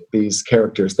tailored, these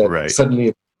characters that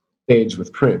suddenly stage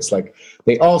with Prince. Like,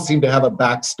 they all seem to have a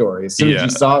backstory as soon as you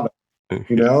saw them.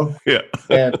 You know,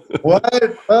 and what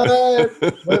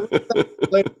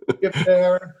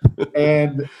there,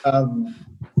 and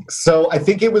so I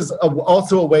think it was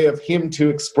also a way of him to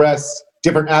express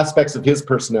different aspects of his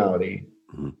personality.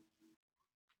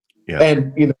 Yeah,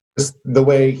 and you know, just the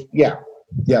way,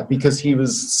 because he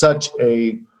was such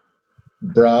a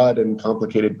broad and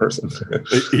complicated person.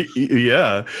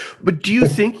 Yeah, but do you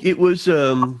think it was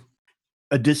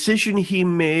a decision he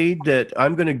made that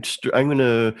I'm going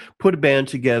to put a band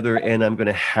together and I'm going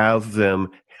to have them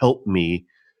help me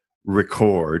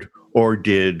record, or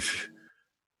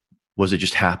was it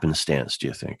just happenstance, do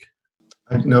you think?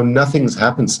 No, nothing's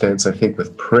happenstance, I think,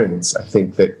 with Prince. I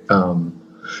think that,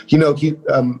 you know,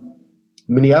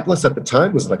 Minneapolis at the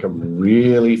time was like a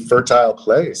really fertile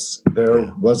place.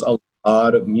 There was a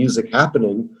lot of music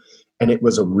happening, and it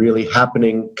was a really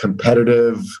happening,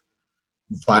 competitive,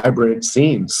 vibrant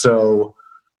scene. So,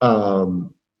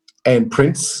 and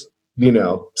Prince, you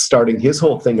know, starting his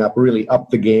whole thing up, really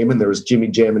upped the game. And there was Jimmy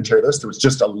Jam and Terry Lewis. There was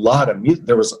just a lot of music.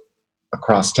 There was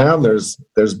across town. There's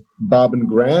Bob and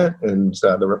Grant and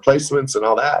the Replacements and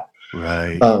all that.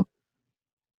 Right.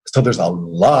 So there's a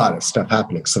lot of stuff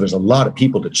happening. So there's a lot of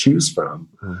people to choose from.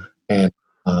 And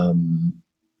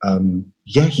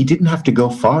he didn't have to go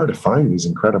far to find these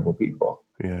incredible people,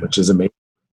 which is amazing.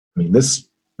 I mean, this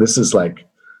is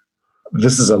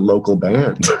a local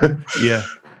band. Yeah.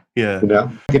 You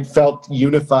know, it felt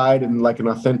unified and like an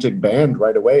authentic band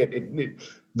right away.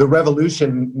 The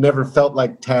revolution never felt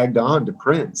like tagged on to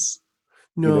Prince.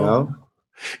 No. You know?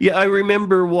 Yeah, I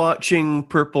remember watching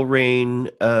Purple Rain,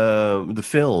 the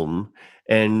film,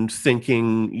 and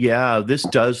thinking, yeah, this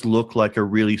does look like a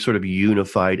really sort of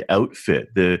unified outfit.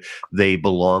 They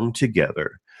belong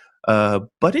together.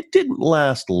 But it didn't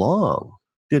last long,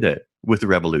 did it, with the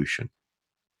revolution?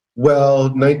 Well,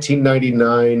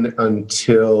 1999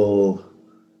 until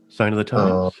Sign of the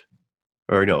uh, Times?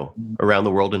 Or no, Around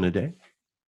the World in a Day?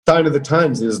 Sign of the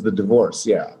Times is the divorce.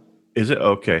 Yeah. Is it?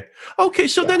 Okay. Okay,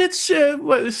 so Yeah. then it's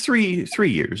three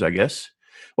years, I guess.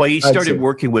 Well, he I'd started say.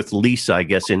 working with Lisa, I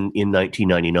guess, in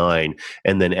 1999,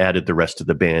 and then added the rest of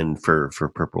the band for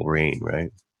Purple Rain, right?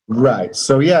 Right.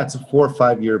 So yeah, it's a 4 or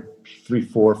 5 year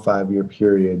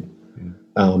period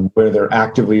Yeah. where they're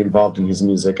actively involved in his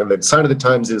music. And the Sign of the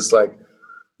Times is like,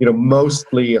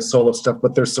 mostly a solo stuff,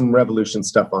 but there's some Revolution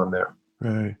stuff on there.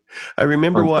 Right. I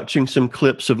remember watching some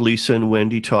clips of Lisa and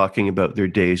Wendy talking about their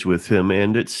days with him,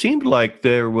 and it seemed like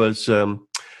there was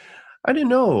I don't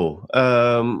know.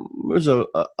 There's a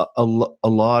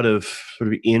lot of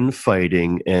sort of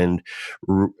infighting and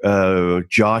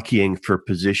jockeying for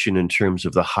position in terms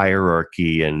of the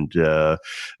hierarchy, and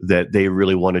that they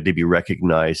really wanted to be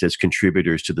recognized as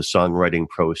contributors to the songwriting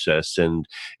process. And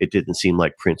it didn't seem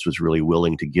like Prince was really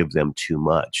willing to give them too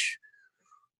much.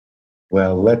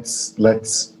 Well, let's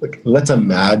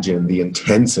imagine the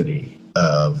intensity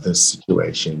of this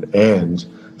situation and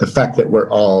the fact that we're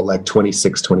all like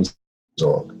 26, 20 years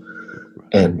old,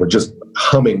 and we're just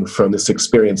humming from this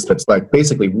experience that's like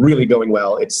basically really going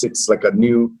well. It's like a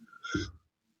new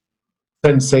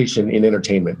sensation in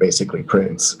entertainment, basically,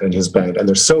 Prince and his band, and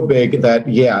they're so big that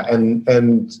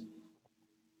and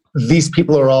these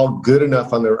people are all good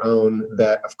enough on their own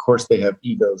that of course they have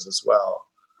egos as well,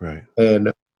 Right.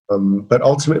 and but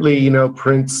ultimately,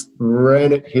 Prince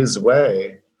ran it his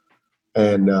way,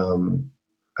 and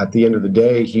at the end of the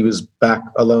day, he was back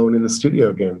alone in the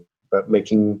studio again, but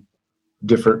making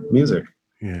different music.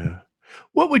 Yeah.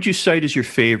 What would you cite as your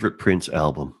favorite Prince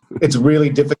album? It's really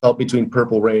difficult between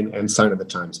Purple Rain and Sign of the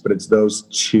Times, but it's those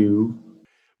two.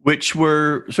 Which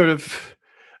were sort of,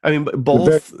 I mean,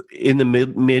 both in the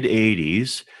mid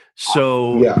 80s.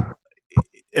 So Yeah.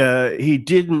 he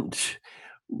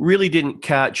really didn't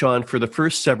catch on for the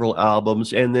first several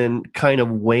albums, and then kind of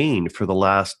waned for the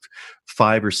last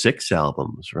 5 or 6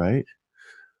 albums, right?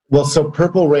 Well, so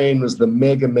Purple Rain was the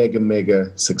mega, mega,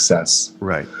 mega success.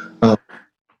 Right.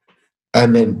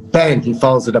 And then bang, he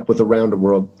follows it up with Around the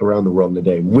World in a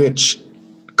Day, which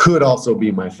could also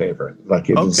be my favorite. Like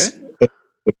it was an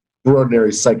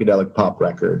extraordinary psychedelic pop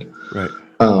record. Right.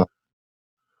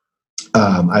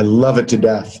 I love it to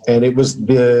death, and it was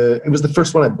the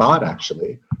first one I bought,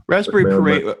 actually.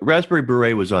 Raspberry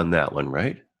Beret was on that one,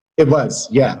 right? It was,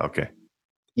 yeah. Okay.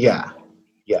 Yeah.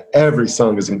 Every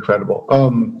song is incredible.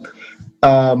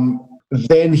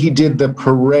 Then he did the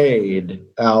Parade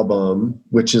album,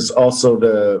 which is also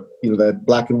that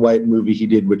black and white movie he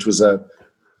did, which was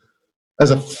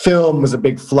as a film was a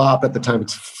big flop at the time.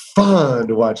 It's fun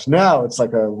to watch now. It's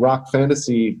like a rock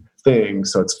fantasy thing,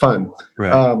 so it's fun.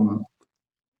 Right.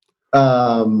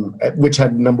 Which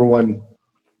had #1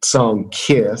 song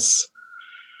Kiss.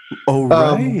 Oh,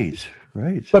 right.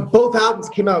 Right. But both albums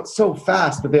came out so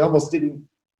fast that they almost didn't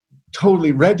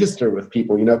totally register with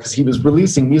people, because he was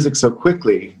releasing music so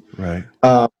quickly. Right.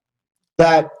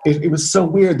 That it was so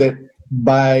weird that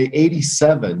by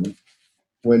 87,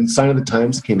 when Sign of the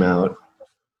Times came out,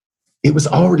 it was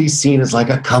already seen as like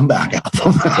a comeback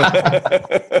album.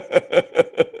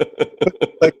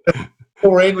 Like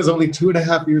Rain was only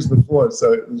 2.5 years before,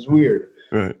 so it was weird.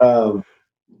 Right.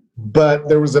 But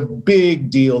there was a big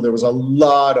deal. There was a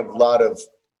lot of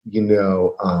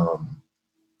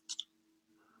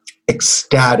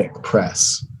ecstatic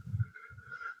press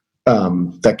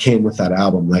that came with that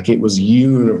album. Like it was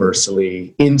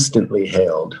universally, instantly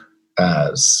hailed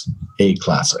as a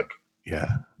classic.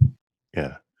 Yeah.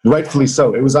 Rightfully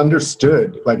so. It was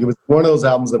understood. Like it was one of those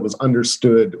albums that was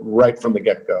understood right from the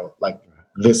get-go. Like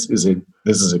this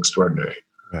is extraordinary.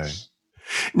 Right.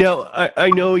 Now I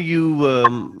know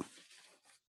you.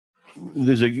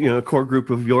 There's a core group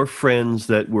of your friends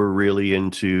that were really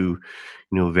into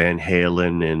Van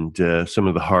Halen and some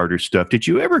of the harder stuff. Did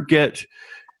you ever get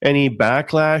any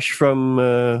backlash from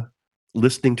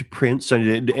listening to Prince? And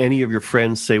did any of your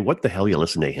friends say, "What the hell you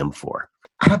listen to him for?"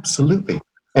 Absolutely.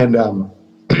 And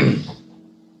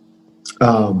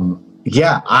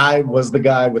yeah, I was the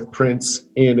guy with Prince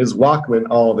in his Walkman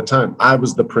all the time. I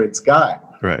was the Prince guy.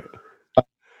 Right.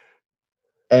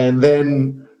 And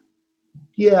then,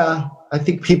 yeah, I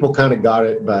think people kind of got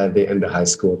it by the end of high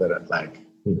school that I'm like,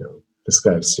 this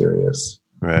guy's serious.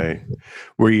 Right.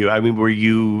 Were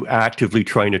you actively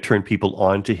trying to turn people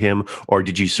on to him, or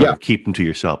did you sort of keep him to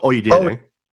yourself? Oh, you did, Oh, eh?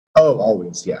 oh,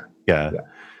 always. Yeah. Yeah. Yeah.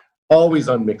 Always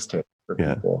on mixtape for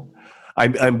Yeah. people.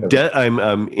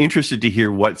 I'm interested to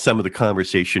hear what some of the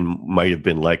conversation might have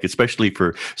been like, especially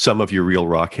for some of your real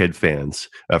Rockhead fans,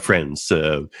 friends.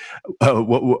 What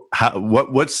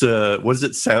does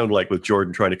it sound like with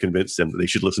Jordan trying to convince them that they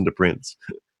should listen to Prince?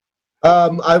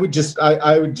 I would just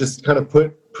kind of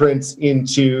put Prince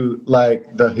into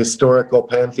like the historical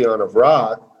pantheon of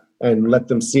rock and let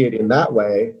them see it in that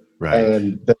way. Right.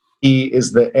 And that he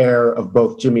is the heir of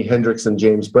both Jimi Hendrix and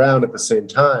James Brown at the same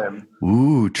time.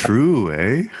 Ooh, true,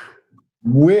 eh?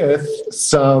 With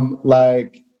some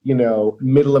like,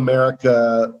 middle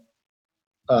America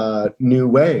new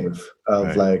wave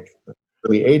of like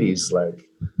early 80s, like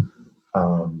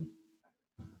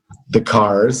the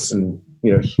Cars and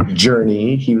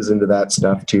Journey. He was into that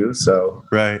stuff too. So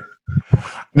right.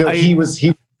 He was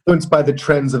influenced by the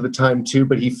trends of the time too,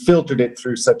 but he filtered it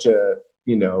through such a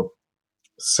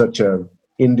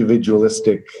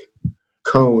individualistic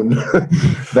cone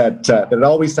that it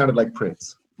always sounded like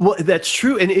Prince. Well, that's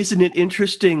true, and isn't it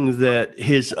interesting that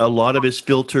a lot of his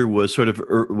filter was sort of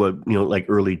like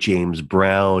early James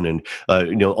Brown and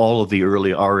all of the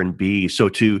early R&B. So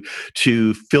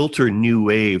to filter new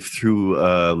wave through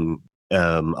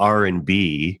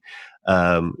R&B,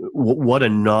 what a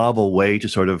novel way to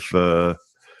sort of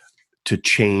to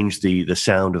change the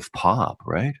sound of pop,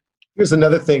 right? Here's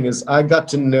another thing: is I got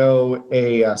to know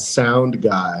a sound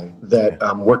guy that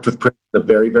worked with Prince in the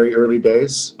very, very early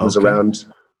days. It was around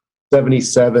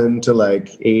 77 to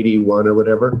like 81 or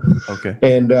whatever. Okay.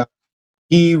 And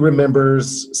he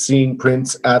remembers seeing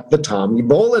Prince at the Tommy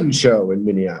Bolin show in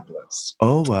Minneapolis.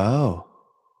 Oh, wow.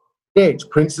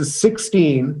 Prince is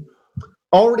 16,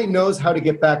 already knows how to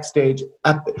get backstage.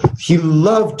 He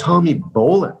loved Tommy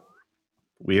Bolin.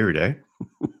 Weird, eh?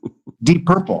 Deep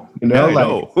Purple, Yeah, I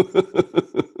know.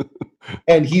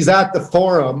 And he's at the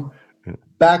Forum,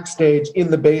 backstage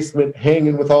in the basement,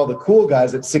 hanging with all the cool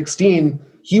guys at 16.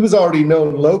 He was already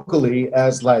known locally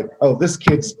as like, oh, this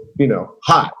kid's,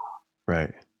 hot.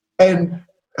 Right. And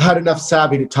had enough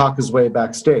savvy to talk his way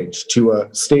backstage to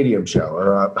a stadium show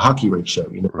or a hockey rink show,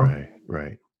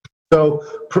 Right. So,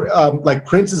 like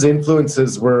Prince's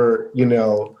influences were,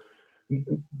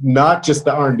 not just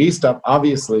the R&B stuff.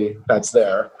 Obviously, that's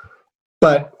there,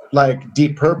 but like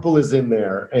Deep Purple is in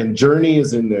there, and Journey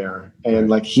is in there, and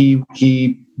like he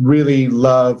really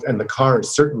loved, and the Cars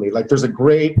certainly. Like, there's a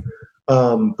great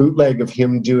bootleg of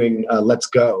him doing "Let's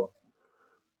Go,"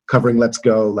 covering "Let's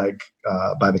Go" like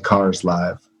by the Cars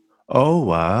live. Oh,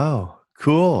 wow,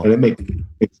 cool! And it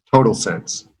makes total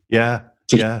sense. Yeah,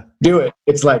 to do it.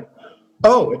 It's like,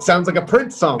 oh, it sounds like a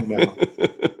Prince song now.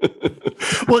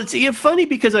 Well, it's funny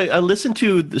because I listened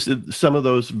to some of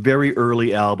those very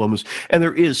early albums, and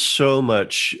there is so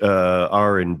much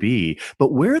R&B.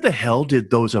 But where the hell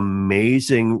did those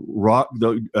amazing rock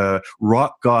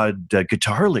god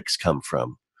guitar licks come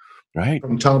from? Right,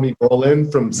 from Tommy Bolin,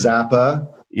 from Zappa.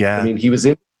 Yeah, I mean,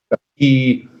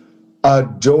 he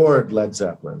adored Led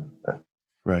Zeppelin.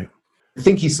 Right. I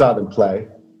think he saw them play.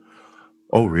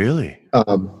 Oh, really?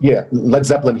 Yeah, Led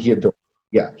Zeppelin he adored.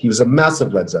 Yeah, he was a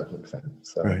massive Led Zeppelin fan.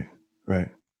 So. Right.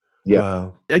 Yeah.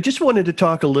 Wow. I just wanted to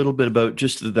talk a little bit about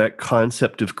just that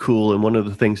concept of cool, and one of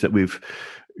the things that we've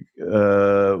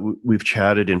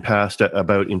chatted in past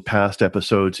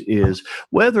episodes is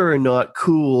whether or not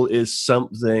cool is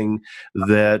something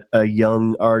that a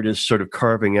young artist sort of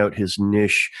carving out his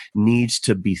niche needs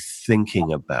to be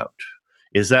thinking about.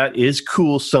 Is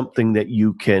cool something that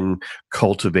you can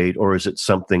cultivate, or is it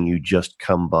something you just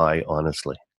come by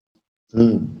honestly?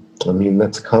 I mean,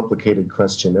 that's a complicated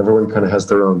question. Everyone kind of has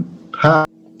their own path,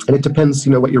 and it depends,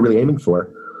 what you're really aiming for.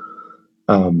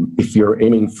 If you're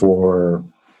aiming for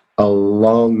a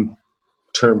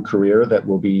long-term career that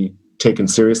will be taken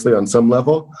seriously on some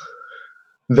level,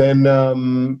 then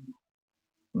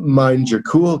mind your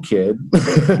cool, kid.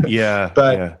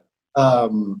 Yeah.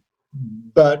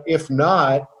 But if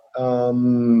not,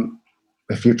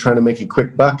 if you're trying to make a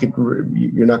quick buck,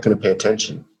 you're not going to pay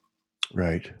attention.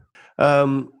 Right. I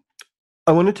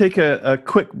want to take a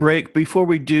quick break. Before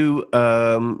we do,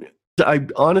 I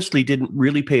honestly didn't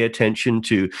really pay attention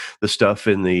to the stuff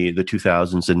in the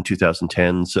 2000s and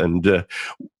 2010s. And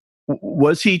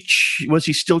was he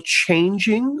still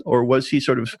changing, or was he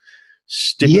sort of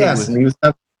sticking? Yes, and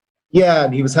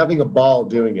he was having a ball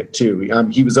doing it too.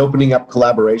 He was opening up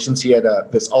collaborations. He had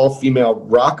this all-female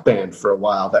rock band for a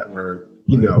while that were,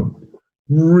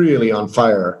 really on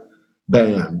fire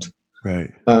band. Right.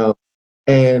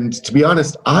 And to be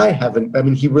honest, I haven't. I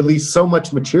mean, he released so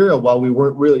much material while we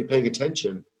weren't really paying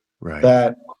attention, right,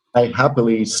 that I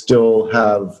happily still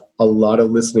have a lot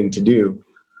of listening to do.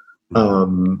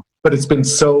 But it's been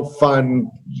so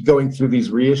fun going through these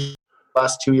reissues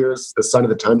last 2 years. The Sign of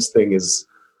the Times thing is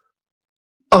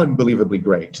unbelievably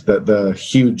great. The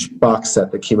huge box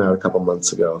set that came out a couple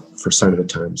months ago for Sign of the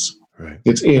Times. right.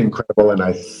 It's incredible, and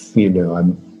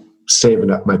I'm saving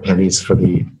up my pennies for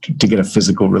to get a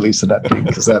physical release of that thing,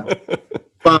 because that's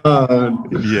fun.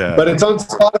 Yeah. But it's on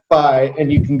Spotify,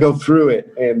 and you can go through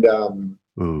it, and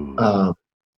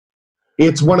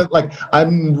it's one of, like,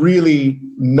 I'm really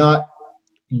not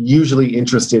usually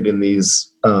interested in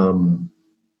these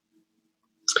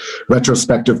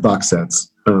retrospective box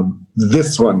sets.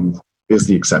 This one is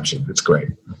the exception. It's great.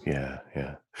 Yeah.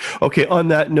 Okay, on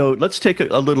that note, let's take a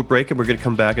little break, and we're going to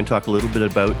come back and talk a little bit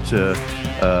about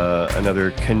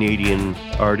another Canadian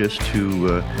artist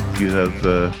who you have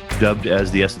dubbed as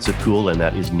the essence of cool, and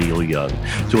that is Neil Young.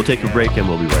 So we'll take a break, and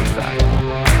we'll be right back.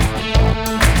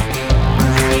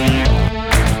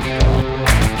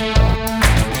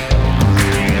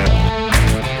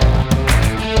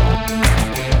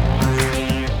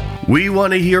 We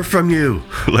want to hear from you.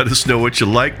 Let us know what you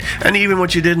liked and even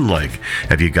what you didn't like.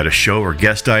 Have you got a show or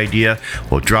guest idea?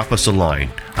 Well, drop us a line.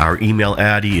 Our email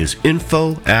ID is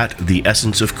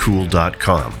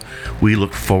info@theessenceofcool.com. We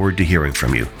look forward to hearing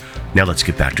from you. Now let's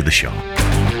get back to the show.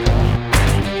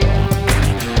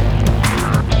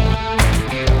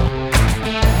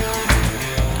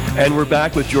 And we're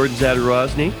back with Jordon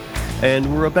Zadorozny,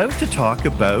 and we're about to talk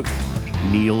about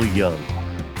Neil Young.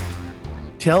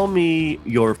 Tell me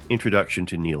your introduction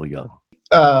to Neil Young.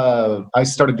 I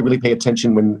started to really pay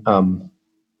attention when I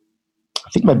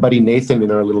think my buddy Nathan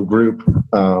in our little group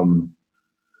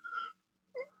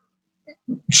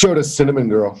showed us Cinnamon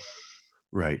Girl.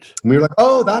 Right. And we were like,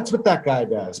 oh, that's what that guy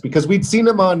does. Because we'd seen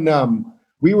him on,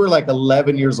 we were like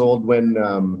 11 years old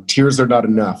when Tears Are Not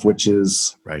Enough, which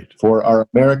is, right, for our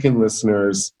American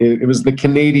listeners, it was the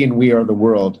Canadian We Are the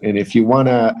World. And if you want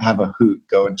to have a hoot,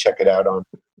 go and check it out on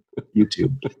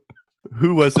YouTube.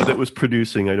 Who was it that was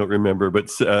producing? I don't remember, but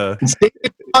it's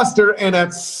David Foster and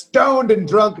a stoned and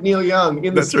drunk Neil Young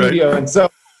in the studio. Right. And so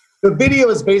the video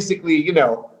is basically,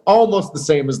 almost the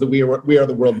same as the We Are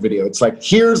the World video. It's like,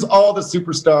 here's all the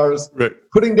superstars, right,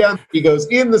 putting down egos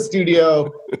in the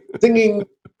studio, singing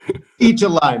each a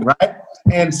line, right?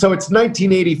 And so it's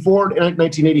 1984,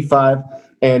 1985,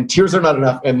 and Tears Are Not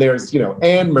Enough. And there's,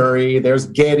 Anne Murray, there's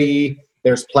Getty,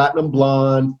 there's Platinum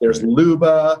Blonde, there's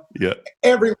Luba. Yeah.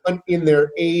 Everyone in their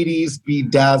 80s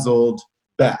bedazzled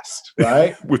best,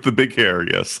 right? With the big hair,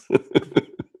 yes.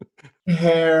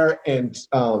 Hair and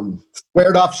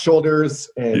squared off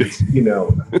shoulders and,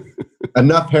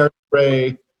 enough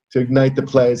hairspray to ignite the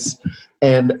place.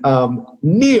 And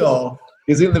Neil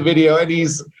is in the video, and he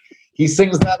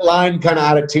sings that line kind of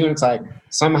out of tune. It's like,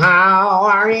 somehow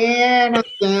our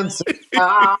innocence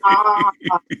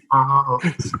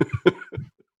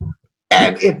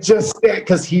and it just,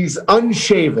 because he's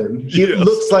unshaven, he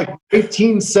looks like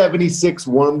 1976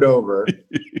 warmed over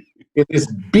in this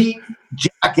beat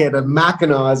jacket of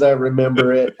Mackinac, as I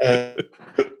remember it. And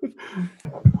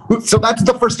so that's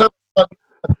the first time.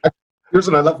 Here's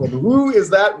what I love. Who is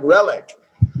that relic?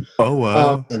 Oh,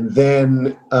 wow. And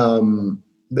then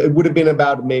it would have been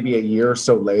about maybe a year or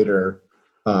so later.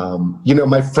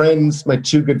 My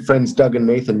two good friends, Doug and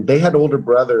Nathan, they had older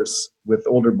brothers with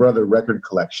older brother record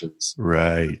collections.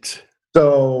 Right.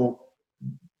 So,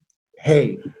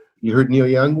 hey, you heard Neil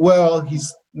Young? Well,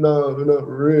 he's not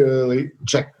really.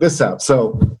 Check this out.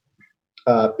 So,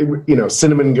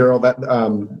 Cinnamon Girl, that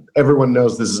everyone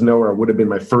knows This Is Nowhere would have been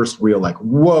my first real, like,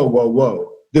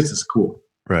 whoa, this is cool.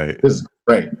 Right. This is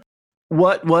great.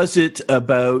 What was it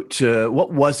about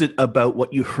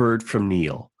what you heard from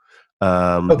Neil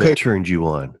that turned you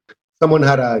on? Someone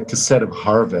had a cassette of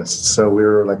Harvest, so we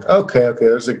were like, okay,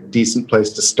 there's a decent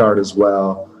place to start as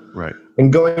well. Right.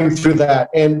 And going through that,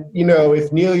 and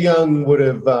if Neil Young would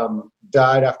have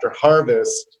died after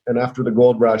Harvest and after the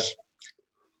Gold Rush,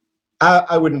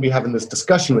 I wouldn't be having this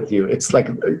discussion with you. It's like,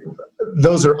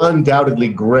 those are undoubtedly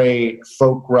great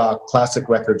folk rock classic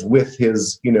records with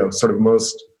his, sort of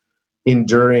most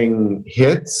enduring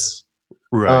hits.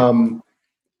 Right.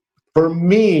 For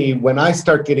me, when I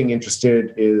start getting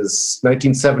interested is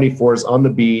 1974's On the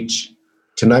Beach,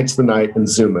 Tonight's the Night, and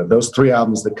Zuma. Those three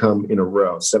albums that come in a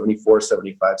row, 74,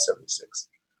 75, 76.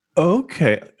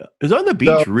 Okay. Because On the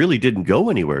Beach really didn't go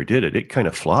anywhere, did it? It kind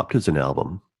of flopped as an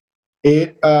album.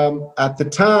 It, at the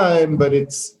time, but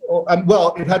it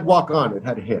had Walk On. It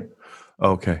had a hit.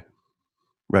 Okay.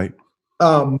 Right.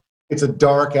 It's a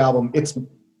dark album. It's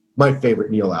my favorite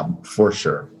Neil album for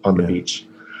sure. On the Beach.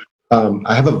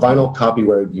 I have a vinyl copy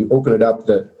where you open it up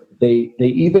that they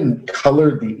even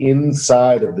colored the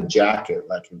inside of the jacket,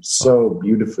 like it was so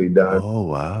beautifully done. Oh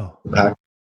wow!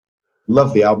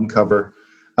 Love the album cover.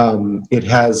 It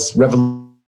has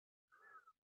Revolution,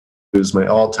 who's my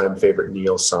all-time favorite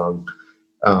Neil song.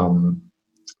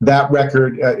 That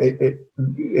record,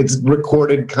 it's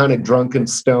recorded kind of drunk and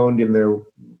stoned in their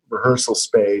rehearsal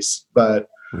space, but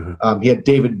he had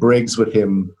David Briggs with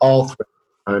him all through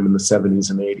the time in the 70s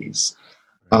and 80s,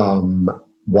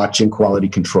 watching Quality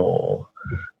Control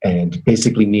and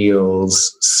basically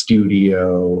Neil's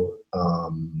studio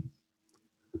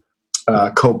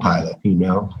co-pilot, you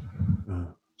know.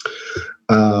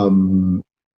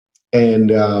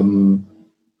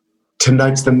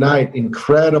 Tonight's the Night,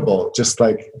 incredible. Just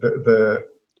like the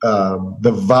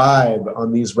vibe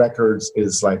on these records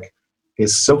is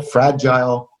so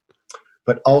fragile,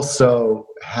 but also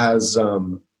has a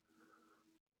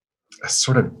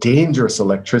sort of dangerous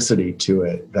electricity to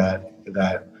it, that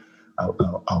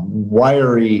a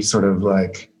wiry sort of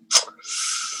like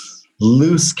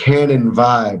loose cannon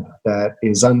vibe that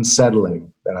is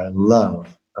unsettling, that I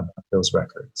love about those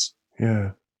records.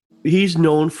 Yeah. He's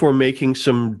known for making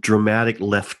some dramatic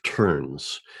left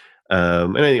turns.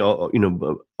 And I think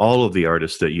all of the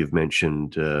artists that you've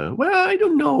mentioned, well, I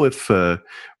don't know if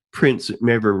Prince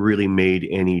never really made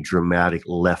any dramatic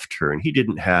left turn. He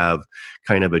didn't have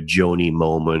kind of a Joni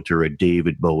moment or a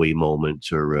David Bowie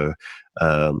moment or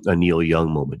a Neil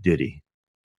Young moment, did he?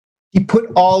 He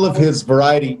put all of his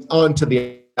variety onto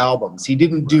the albums. He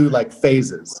didn't do like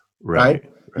phases, right?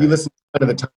 You listen to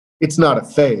the time. It's not a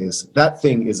phase. That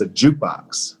thing is a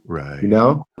jukebox, right? You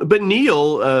know. But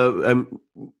Neil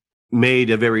made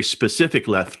a very specific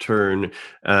left turn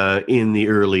in the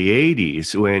early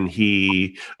 '80s when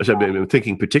I'm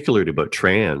thinking particularly about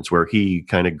Trans, where he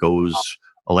kind of goes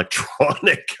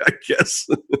electronic, I guess.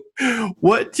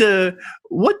 What do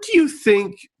you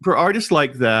think for artists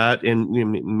like that, and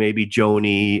maybe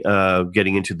Joni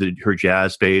getting into her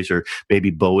jazz phase, or maybe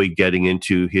Bowie getting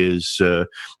into his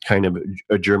kind of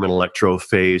a German electro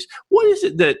phase? What is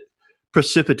it that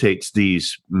precipitates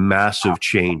these massive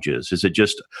changes? Is it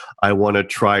just, I want to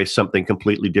try something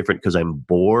completely different because I'm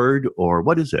bored, or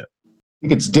what is it? I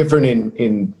think it's different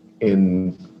in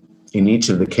each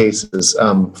of the cases.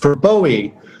 For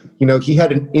Bowie, he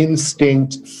had an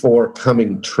instinct for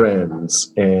coming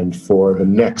trends and for the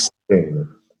next thing.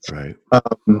 Right.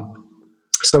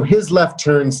 So his left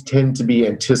turns tend to be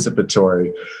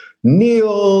anticipatory.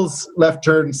 Neil's left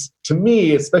turns, to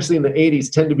me, especially in the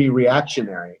 80s, tend to be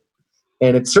reactionary.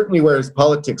 And it's certainly where his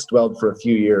politics dwelled for a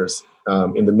few years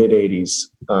in the mid-'80s.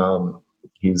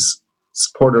 He's a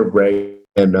supporter of Reagan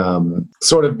and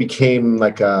sort of became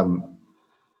like,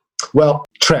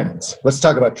 trends. Let's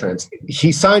talk about trends.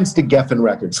 He signs to Geffen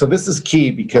Records. So this is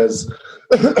key because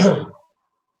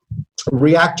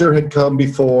Reactor had come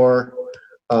before,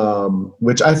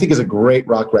 which I think is a great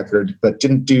rock record, but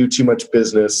didn't do too much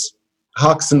business.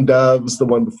 Hawks and Doves, the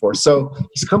one before. So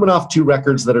he's coming off two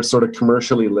records that are sort of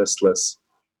commercially listless.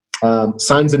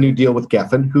 Signs a new deal with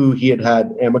Geffen, who he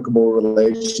had amicable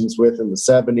relations with in the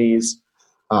 70s.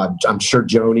 I'm sure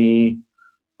Joni,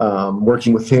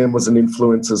 working with him was an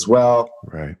influence as well.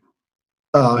 Right.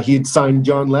 He had signed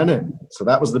John Lennon. So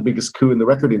that was the biggest coup in the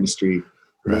record industry.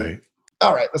 Right.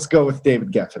 All right, let's go with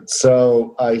David Geffen.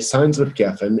 So he signs with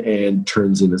Geffen and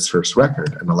turns in his first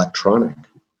record, an electronic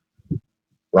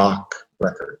rock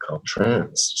record called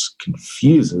Trans. Just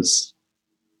confuses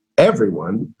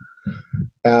everyone.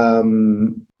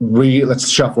 Let's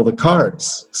shuffle the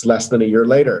cards. It's less than a year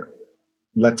later.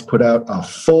 Let's put out a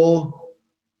full,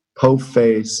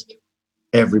 po-faced,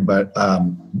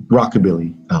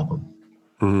 rockabilly album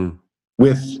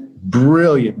with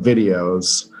brilliant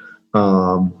videos.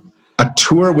 A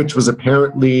tour which was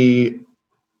apparently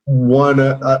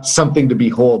something to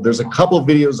behold. There's a couple of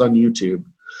videos on YouTube.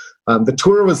 The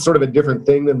tour was sort of a different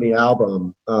thing than the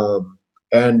album,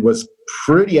 and was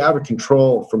pretty out of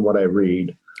control from what I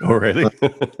read. Oh, really?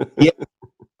 Yeah.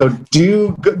 So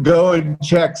do go and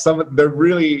check they're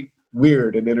really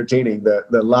weird and entertaining,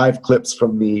 the live clips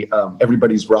from the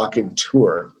Everybody's Rockin'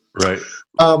 tour. Right.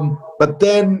 But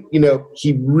then,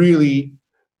 he really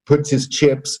puts his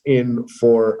chips in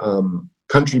for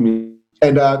country music.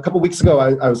 And a couple weeks ago,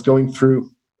 I was going through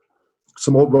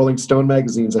some old Rolling Stone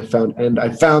magazines I found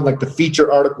like the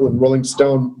feature article in Rolling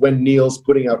Stone when Neil's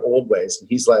putting out Old Ways. And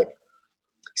he's like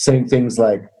saying things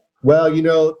like, well,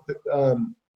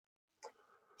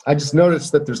 I just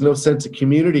noticed that there's no sense of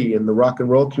community in the rock and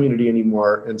roll community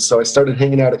anymore. And so I started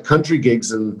hanging out at country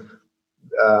gigs and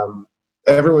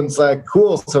everyone's like,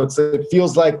 cool. So it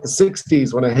feels like the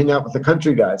 60s when I hang out with the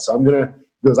country guys. So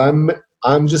because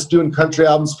I'm just doing country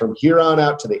albums from here on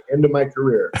out to the end of my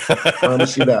career. I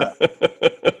promise you that.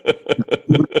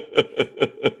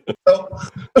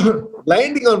 So,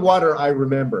 Landing on Water, I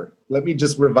remember. Let me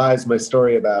just revise my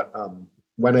story about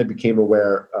when I became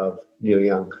aware of Neil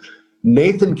Young.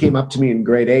 Nathan came up to me in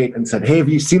grade 8 and said, hey, have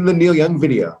you seen the Neil Young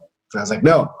video? And I was like,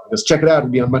 no, just check it out. It'll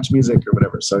be on Much Music or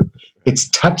whatever. So it's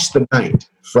Touch the Night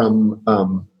from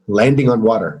Landing on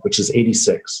Water, which is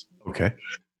 86. Okay.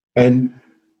 And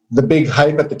the big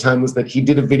hype at the time was that he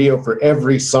did a video for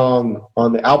every song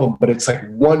on the album, but it's like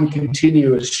one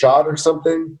continuous shot or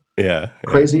something. Yeah.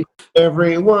 Crazy.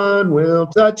 Everyone will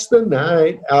touch the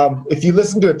night. If you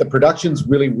listen to it, the production's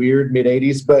really weird,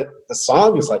 mid-80s, but the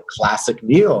song is like classic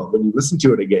Neil when you listen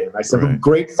to it again. I said, a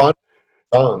great fun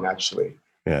song, actually.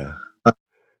 Yeah.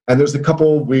 And there's a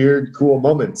couple weird, cool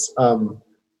moments.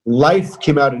 Life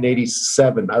came out in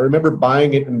 87. I remember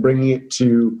buying it and bringing it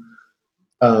to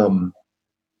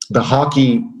the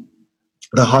hockey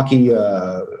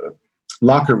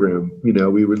locker room. You know,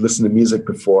 we would listen to music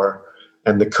before,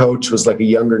 and the coach was like a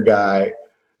younger guy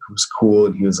who was cool,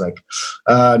 and he was like,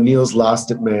 Neil's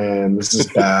lost it, man. This is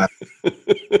bad.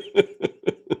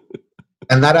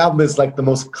 And that album is like the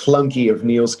most clunky of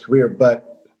Neil's career,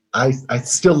 but I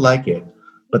still like it.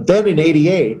 But then in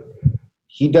 88,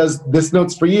 he does This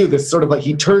Note's for You. This sort of like,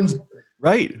 he turns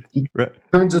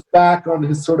his back on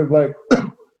his sort of like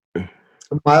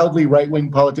mildly right-wing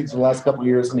politics for the last couple of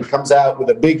years, and he comes out with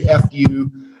a big F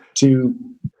you to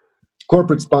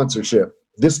corporate sponsorship.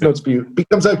 This Note's for You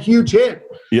becomes a huge hit.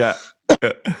 Yeah.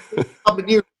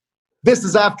 This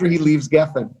is after he leaves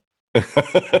Geffen.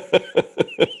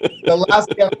 The last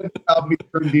Geffen album he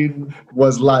turned in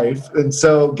was Life, and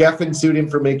so Geffen sued him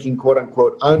for making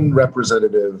quote-unquote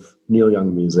unrepresentative Neil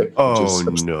Young music. Oh,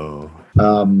 no.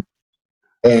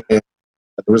 And there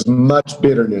was much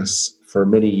bitterness for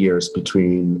many years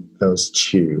between those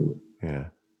two. Yeah.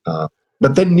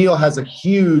 But then Neil has a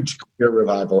huge career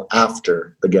revival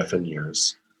after the Geffen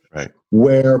years, right?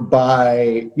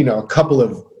 Whereby, you know, a couple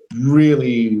of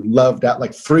really loved out,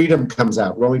 like Freedom comes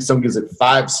out. Rolling Stone gives it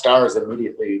 5 stars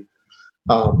immediately.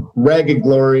 Ragged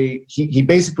Glory, he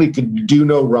basically could do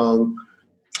no wrong.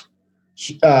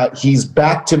 He's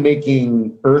back to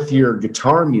making earthier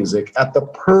guitar music at the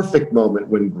perfect moment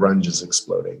when grunge is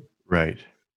exploding. Right.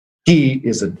 He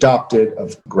is adopted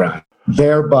of grunge,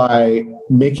 thereby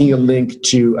making a link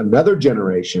to another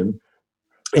generation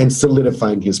and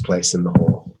solidifying his place in the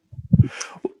whole.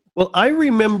 Well, I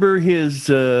remember his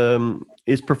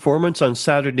performance on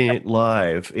Saturday Night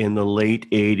Live in the late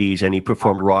 80s, and he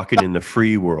performed Rockin' in the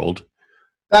Free World.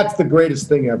 That's the greatest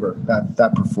thing ever,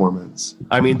 that performance.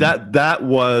 I mean, that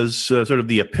was sort of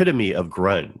the epitome of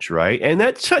grunge, right? And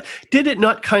did it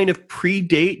not kind of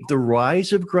predate the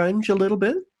rise of grunge a little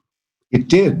bit? It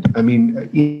did. I mean,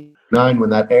 89 when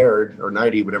that aired, or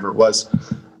 90, whatever it was,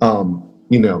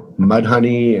 you know,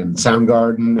 Mudhoney and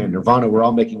Soundgarden and Nirvana were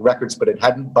all making records, but it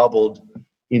hadn't bubbled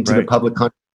into the public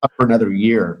consciousness for another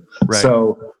year. Right.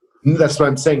 So that's what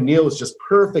I'm saying. Neil is just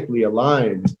perfectly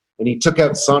aligned, and he took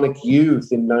out Sonic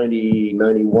Youth in 90,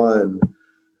 91,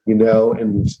 you know,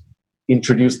 and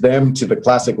introduced them to the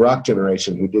classic rock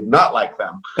generation who did not like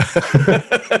them.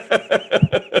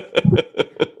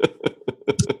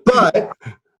 But,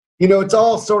 you know, it's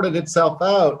all sorted itself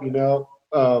out, you know.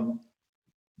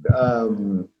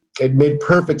 It made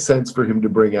perfect sense for him to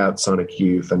bring out Sonic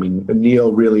Youth. I mean,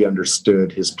 Neil really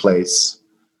understood his place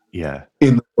in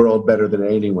the world better than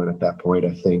anyone at that point,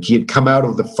 I think. He had come out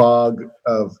of the fog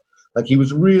of, like, he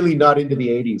was really not into the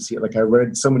 80s. I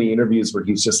read so many interviews where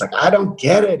he's just like, I don't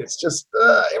get it. It's just,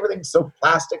 everything's so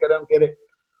plastic. I don't get it.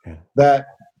 Yeah. That,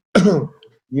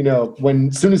 you know,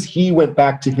 as soon as he went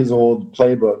back to his old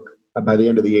playbook by the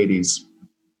end of the 80s,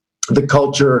 the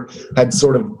culture had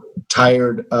sort of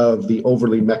tired of the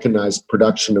overly mechanized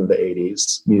production of the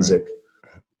 80s music,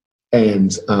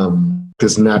 and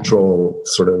this natural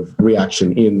sort of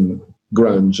reaction in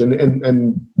grunge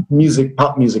and music,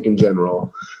 pop music in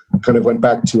general, kind of went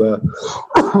back to a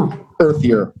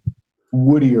earthier,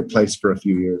 woodier place for a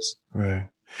few years. Right.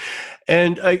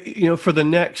 And, you know, for the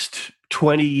next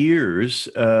 20 years,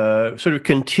 sort of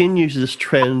continues this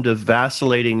trend of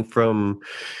vacillating from,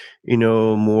 you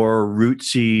know, more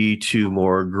rootsy to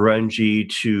more grungy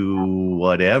to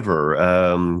whatever.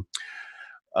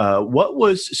 What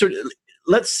was sort of,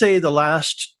 let's say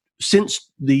since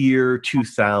the year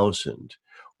 2000,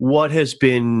 what has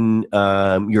been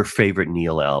your favorite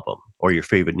Neil album or your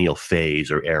favorite Neil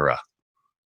phase or era?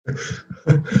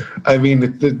 I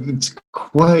mean, it's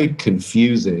quite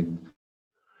confusing.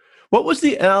 What was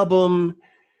the album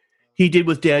he did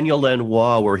with Daniel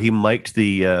Lanois where he mic'd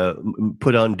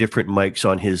put on different mics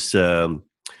on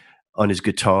his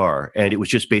guitar, and it was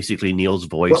just basically Neil's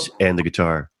voice and the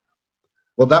guitar?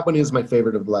 Well, that one is my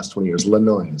favorite of the last 20 years,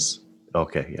 Lanois.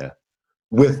 Okay, yeah.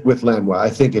 With Lanois. I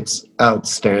think it's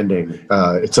outstanding.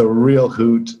 It's a real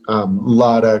hoot.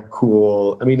 Lot of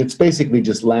cool. I mean, it's basically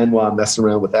just Lanois messing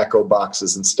around with echo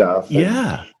boxes and stuff.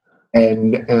 Yeah.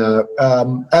 And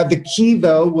the key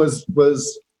though was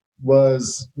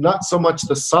not so much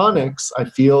the sonics, I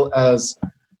feel, as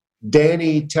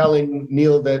Danny telling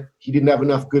Neil that he didn't have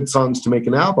enough good songs to make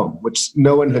an album, which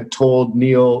no one had told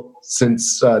Neil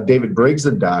since David Briggs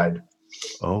had died.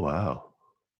 Oh, wow.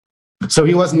 So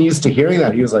he wasn't used to hearing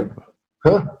that. He was like,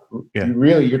 huh, yeah.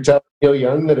 You're telling Neil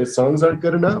Young that his songs aren't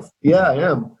good enough? Yeah,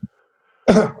 I am.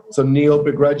 So Neil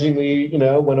begrudgingly,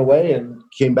 went away and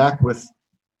came back with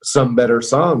some better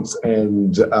songs,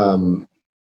 and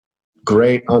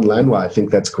great on Lanois. I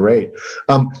think that's great.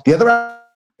 The other,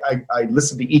 I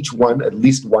listened to each one at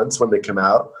least once when they come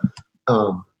out.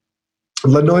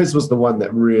 Lanois was the one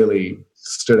that really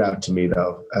stood out to me,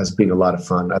 though, as being a lot of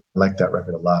fun. I like that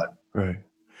record a lot. Right.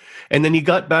 And then you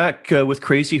got back with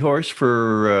Crazy Horse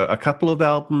for a couple of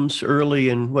albums early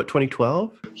in,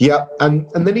 2012? Yeah, and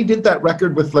then he did that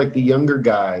record with, like, the younger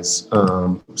guys.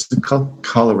 Was it called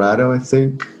Colorado, I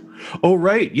think? Oh,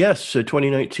 right. Yes,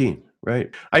 2019. Right.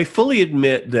 I fully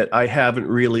admit that I haven't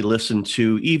really listened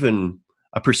to even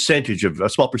a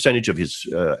small percentage of his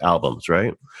albums,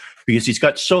 right? Because he's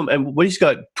got he's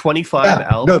got 25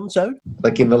 albums out?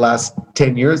 Like in the last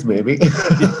 10 years, maybe.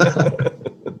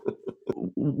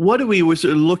 What do we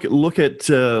look at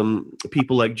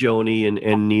people like Joni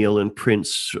and Neil and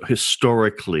Prince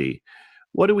historically?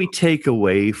 What do we take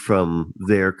away from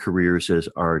their careers as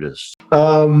artists?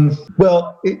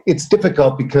 Well, it's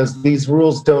difficult because these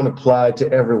rules don't apply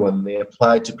to everyone. They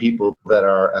apply to people that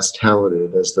are as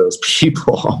talented as those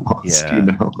people almost,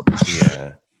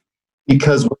 Yeah.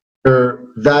 Because when you're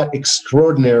that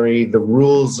extraordinary, the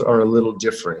rules are a little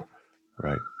different.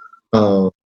 Right.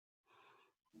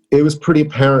 It was pretty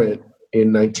apparent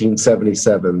in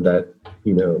 1977 that,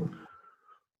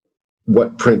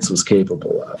 what Prince was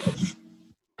capable of.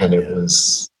 And it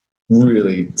was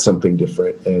really something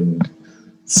different. And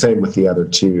same with the other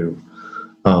two.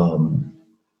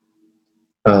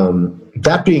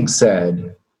 That being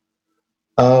said,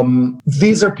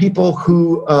 these are people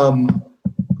who,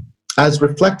 as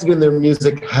reflected in their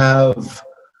music, have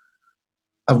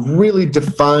a really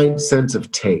defined sense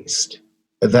of taste.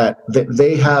 That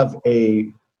they have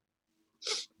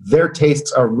their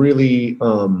tastes are really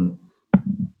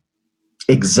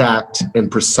exact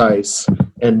and precise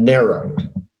and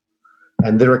narrowed,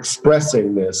 and they're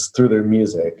expressing this through their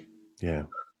music. Yeah.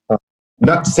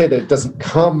 Not to say that it doesn't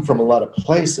come from a lot of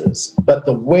places, but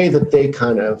the way that they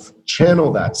kind of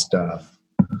channel that stuff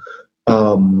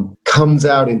comes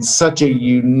out in such a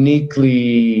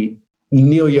uniquely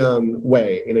Neil Young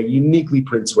way, in a uniquely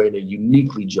Prince way, in a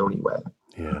uniquely Joni way.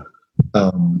 Yeah.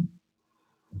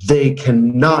 They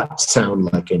cannot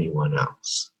sound like anyone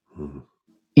else,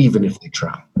 even if they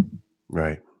try.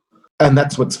 Right. And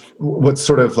that's what's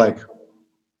sort of like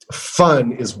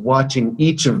fun, is watching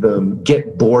each of them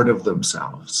get bored of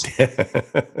themselves. Yeah,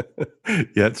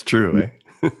 it's true, eh?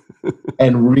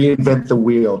 And reinvent the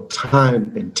wheel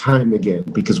time and time again.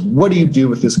 Because what do you do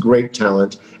with this great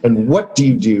talent? And what do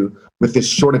you do with this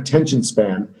short attention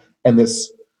span and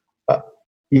this,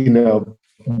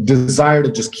 desire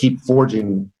to just keep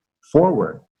forging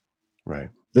forward? Right.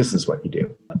 This is what you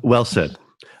do. Well said.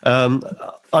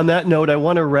 On that note, I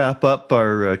want to wrap up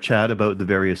our chat about the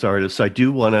various artists. I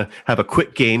do want to have a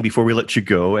quick game before we let you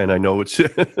go, and I know it's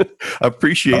I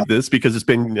appreciate this because it's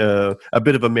been a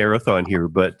bit of a marathon here,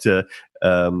 but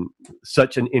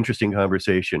such an interesting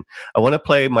conversation. I want to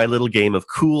play my little game of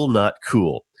cool, not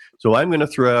cool. So I'm going to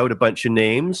throw out a bunch of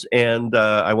names, and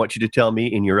I want you to tell me,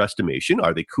 in your estimation,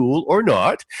 are they cool or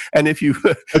not? And if you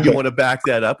you want to back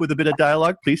that up with a bit of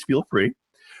dialogue, please feel free.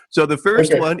 So the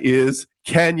first one is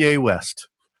Kanye West.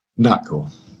 Not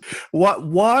cool.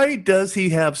 Why does he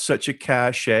have such a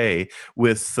cachet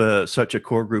with such a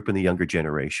core group in the younger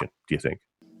generation, do you think?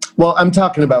 Well, I'm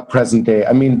talking about present day.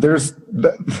 I mean, there's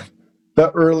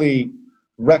the early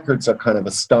records are kind of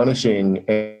astonishing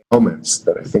moments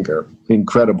that I think are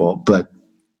incredible, but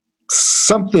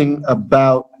something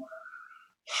about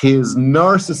his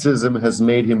narcissism has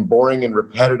made him boring and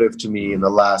repetitive to me in the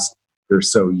last or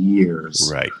so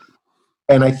years. Right.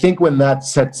 And I think when that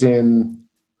sets in,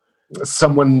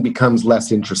 someone becomes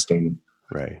less interesting.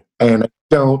 Right. And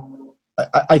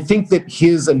I think that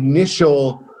his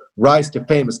initial rise to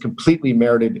fame is completely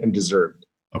merited and deserved.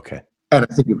 Okay. And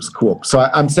I think it was cool. So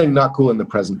I'm saying not cool in the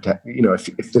present.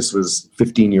 If this was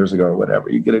 15 years ago or whatever,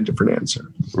 you get a different answer.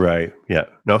 Right. Yeah.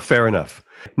 No, fair enough.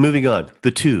 Moving on.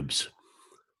 The Tubes.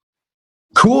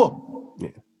 Cool.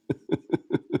 Yeah.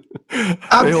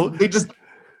 They just,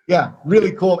 yeah,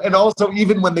 really cool. And also,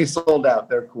 even when they sold out,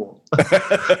 they're cool.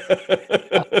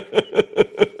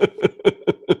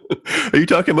 Are you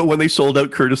talking about when they sold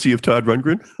out courtesy of Todd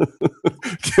Rundgren?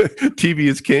 TV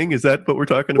is King? Is that what we're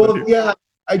talking about? Well, yeah,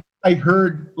 I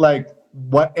heard like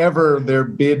whatever their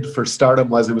bid for stardom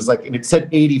was, it was like, and it said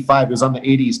 85. It was on the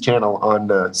 80s channel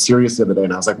on Sirius the other day,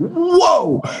 and I was like,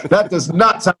 whoa, that does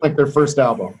not sound like their first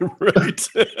album. Right.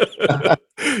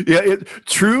 Yeah,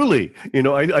 truly.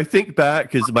 I think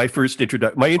back because my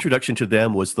introduction to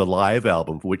them was the live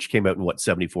album, which came out in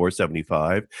 74,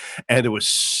 75. And it was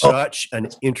such an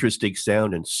interesting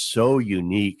sound and so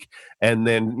unique. And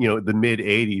then, the mid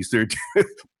 80s,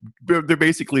 they're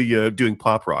basically doing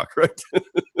pop rock, right?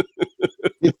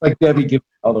 It's like Debbie Gibson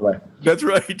all the way. That's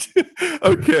right.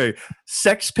 Okay.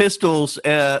 Sex Pistols /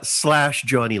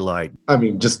 Johnny Lydon. I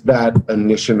mean, just that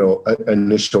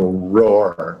initial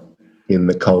roar in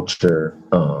the culture.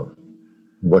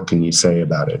 What can you say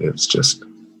about it? It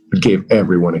gave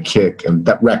everyone a kick. And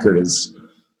that record is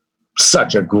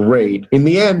in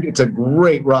the end, it's a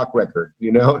great rock record,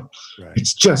 Right.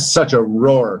 It's just such a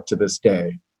roar to this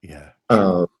day. Yeah.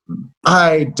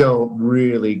 I don't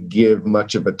really give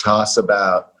much of a toss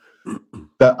about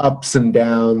the ups and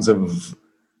downs of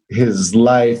his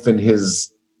life and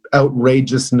his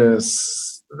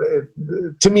outrageousness.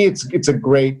 To me, it's a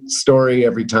great story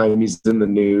every time he's in the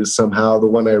news. Somehow, the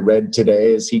one I read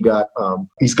today is he's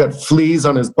got fleas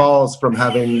on his balls from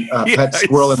having a pet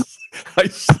squirrel. I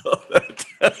saw that.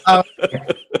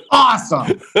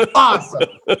 Awesome.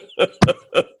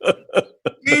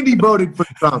 Andy voted for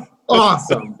Trump.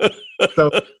 Awesome. So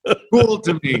cool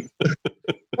to me.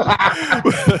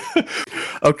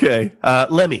 Okay.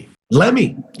 Lemmy.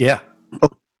 Yeah. Oh,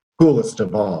 coolest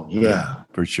of all. Yeah.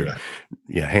 For sure.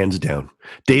 Yeah, hands down.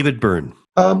 David Byrne.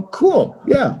 Cool.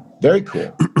 Yeah. Very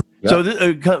cool. Yeah.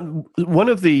 So one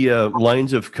of the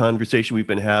lines of conversation we've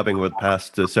been having over the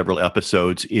past several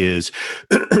episodes is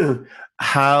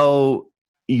how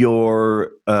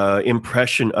your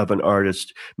impression of an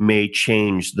artist may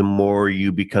change the more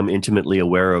you become intimately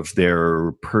aware of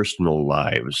their personal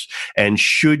lives. And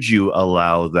should you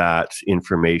allow that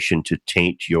information to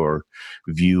taint your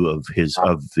view of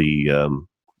the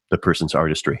person's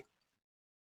artistry?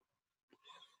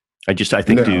 I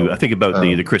think about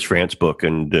the Chris France book,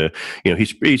 and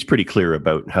he's pretty clear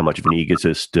about how much of an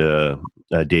egotist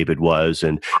David was,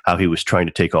 and how he was trying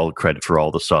to take all the credit for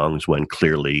all the songs when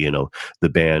clearly the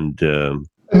band. I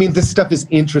mean, this stuff is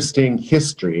interesting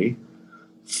history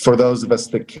for those of us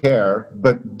that care,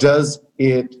 but does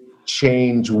it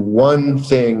change one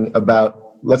thing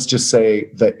about, let's just say,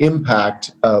 the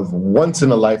impact of once in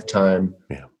a lifetime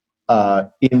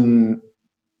in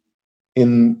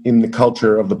the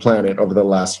culture of the planet over the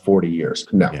last 40 years?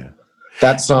 No. Yeah.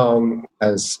 That song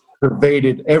has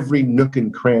pervaded every nook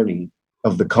and cranny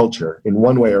of the culture in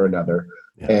one way or another.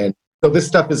 Yeah. And so this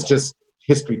stuff is just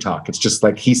history talk. It's just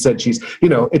like he said, she's,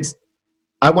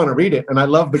 I want to read it and I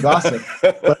love the gossip,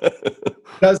 but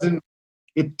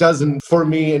it doesn't, for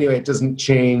me anyway, it doesn't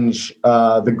change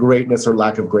the greatness or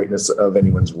lack of greatness of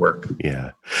anyone's work.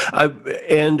 Yeah.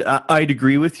 And I'd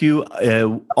agree with you.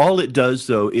 All it does,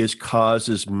 though, is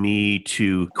causes me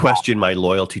to question my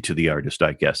loyalty to the artist,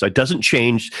 I guess. It doesn't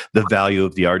change the value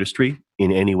of the artistry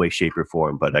in any way, shape, or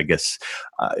form. But I guess,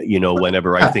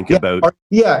 whenever I think about...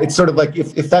 Yeah, it's sort of like,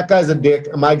 if that guy's a dick,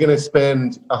 am I going to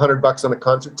spend $100 on a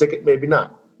concert ticket? Maybe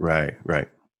not. Right.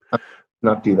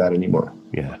 Not do that anymore.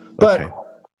 Yeah. But okay.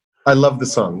 I love the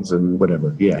songs and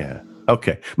whatever. Yeah.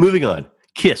 Okay. Moving on.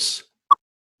 Kiss.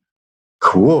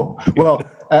 Cool. Well,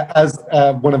 as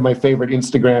one of my favorite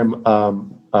Instagram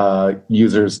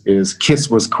users is, Kiss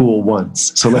was cool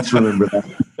once. So let's remember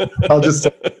that. I'll just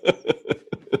say.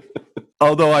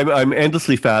 Although I'm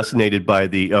endlessly fascinated by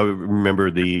remember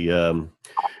the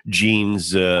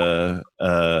Gene's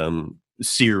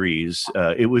series.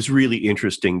 It was really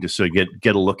interesting to sort of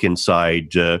get a look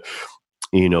inside, the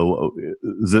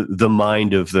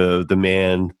mind of the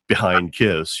man behind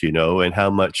Kiss, and how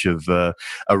much of a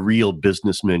real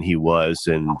businessman he was,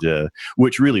 and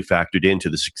which really factored into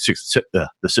the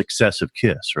success of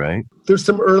Kiss, right? There's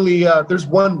some there's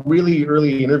one really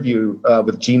early interview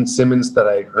with Gene Simmons that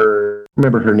I heard. I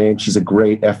remember her name. She's a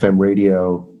great FM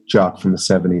radio jock from the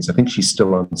 70s. I think she's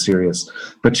still on Sirius,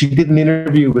 but she did an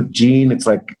interview with Gene. It's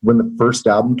like when the first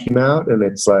album came out, and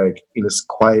it's like in this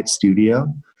quiet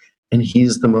studio, and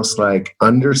he's the most like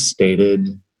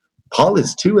understated, Paul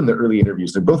is too in the early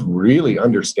interviews. They're both really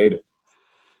understated.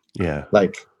 Yeah.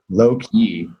 Like low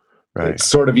key. Right. It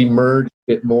sort of emerged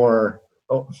a bit more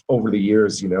over the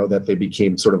years, you know, that they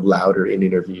became sort of louder in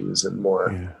interviews and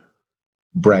more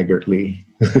braggartly.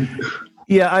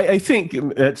 Yeah, I think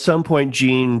at some point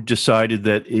Gene decided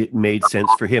that it made sense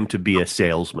for him to be a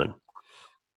salesman.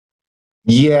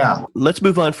 Yeah. Let's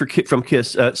move on from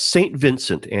Kiss. St.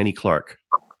 Vincent, Annie Clark.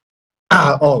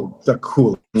 The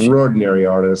cool, extraordinary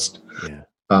artist. Yeah.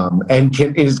 And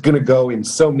is going to go in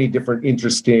so many different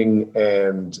interesting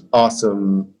and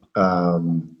awesome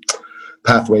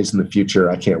pathways in the future.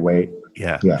 I can't wait.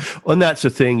 Yeah. Well, and that's the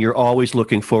thing. You're always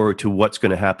looking forward to what's going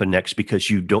to happen next because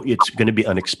it's going to be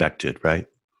unexpected, right?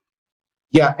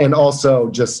 Yeah. And also,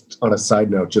 just on a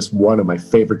side note, just one of my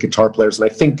favorite guitar players.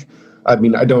 And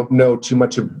I don't know too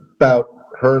much about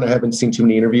her and I haven't seen too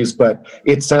many interviews, but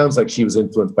it sounds like she was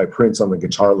influenced by Prince on the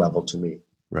guitar level to me.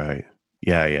 Right.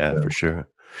 Yeah, for sure.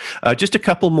 Just a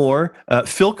couple more.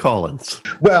 Phil Collins.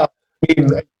 Well, I mean,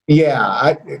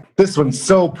 yeah, this one's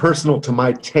so personal to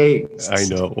my taste. I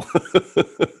know.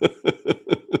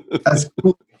 As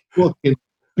cool as it can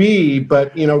be,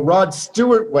 but, you know, Rod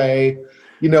Stewart way,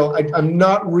 you know, I'm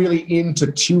not really into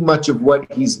too much of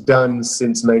what he's done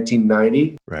since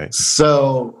 1990. Right.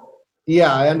 So,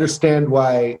 yeah, I understand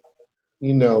why,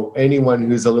 you know, anyone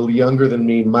who's a little younger than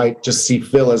me might just see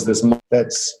Phil as this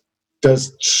that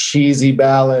does cheesy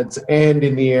ballads and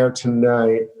In the Air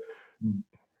Tonight.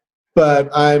 But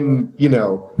I'm, you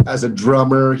know, as a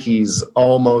drummer, he's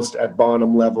almost at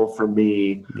bottom level for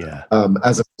me. Yeah.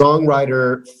 As a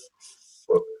songwriter,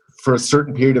 for a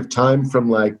certain period of time, from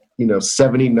like, you know,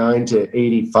 79 to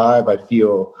 85, I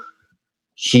feel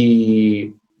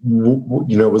he, you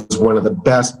know, was one of the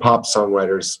best pop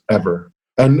songwriters ever.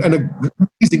 And an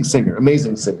amazing singer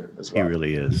as well. He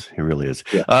really is.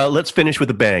 Yeah. Let's finish with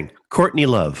a bang. Courtney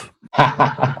Love.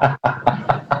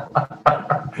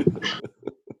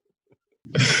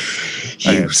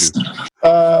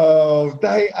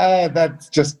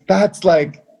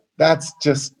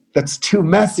 That's too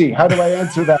messy. How do I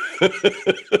answer that?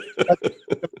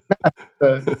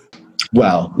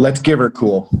 Well, let's give her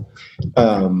cool.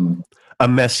 A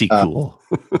messy cool.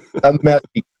 A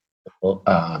messy cool.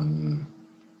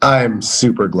 I'm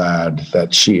super glad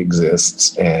that she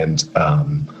exists, and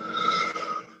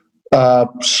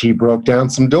she broke down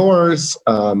some doors.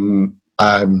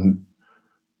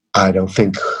 I don't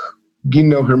think, you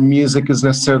know, her music is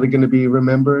necessarily going to be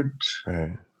remembered.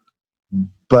 Right.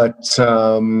 But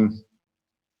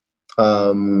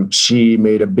she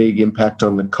made a big impact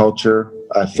on the culture.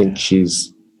 I think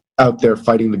she's out there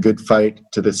fighting the good fight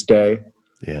to this day.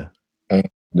 Yeah. And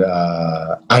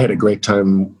I had a great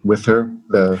time with her.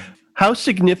 How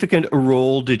significant a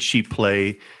role did she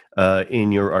play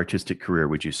in your artistic career,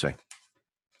 would you say?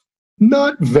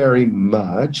 Not very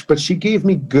much, but she gave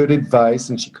me good advice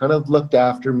and she kind of looked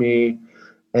after me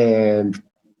and,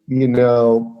 you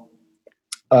know,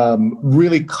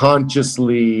 really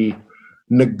consciously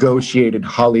negotiated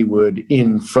Hollywood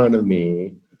in front of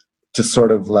me to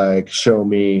sort of like show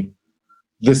me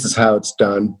this is how it's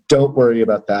done. Don't worry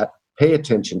about that. Pay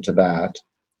attention to that.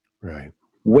 Right.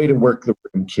 Way to work the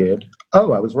room, kid.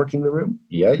 Oh, I was working the room?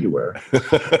 Yeah, you were.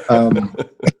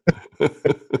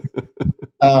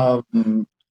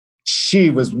 She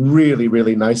was really,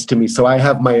 really nice to me. So I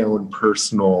have my own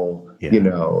personal, you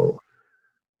know,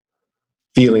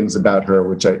 feelings about her,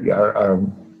 which are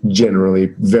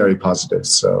generally very positive.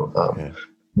 So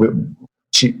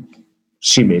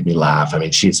she made me laugh. I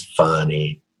mean, she's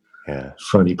funny. Yeah.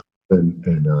 Funny.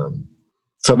 And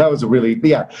so that was a really,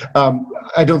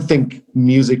 I don't think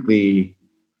musically,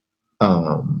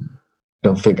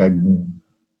 don't think I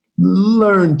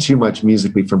learned too much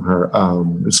musically from her.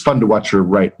 It's fun to watch her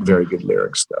write very good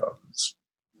lyrics, though.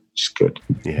 She's good.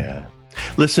 Yeah.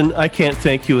 Listen, I can't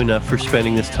thank you enough for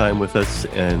spending this time with us,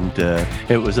 and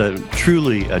it was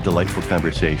truly a delightful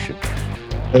conversation.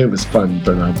 It was fun,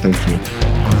 Bernard. Thank you.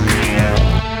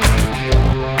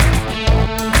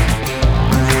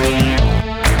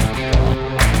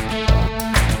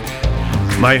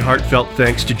 My heartfelt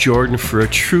thanks to Jordan for a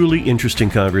truly interesting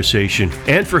conversation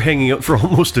and for hanging out for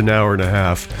almost an hour and a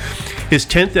half. His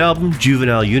 10th album,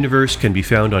 Juvenile Universe, can be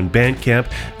found on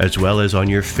Bandcamp as well as on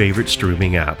your favorite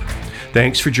streaming app.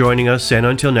 Thanks for joining us, and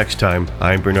until next time,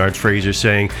 I'm Bernard Fraser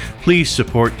saying, please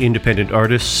support independent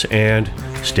artists and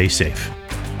stay safe.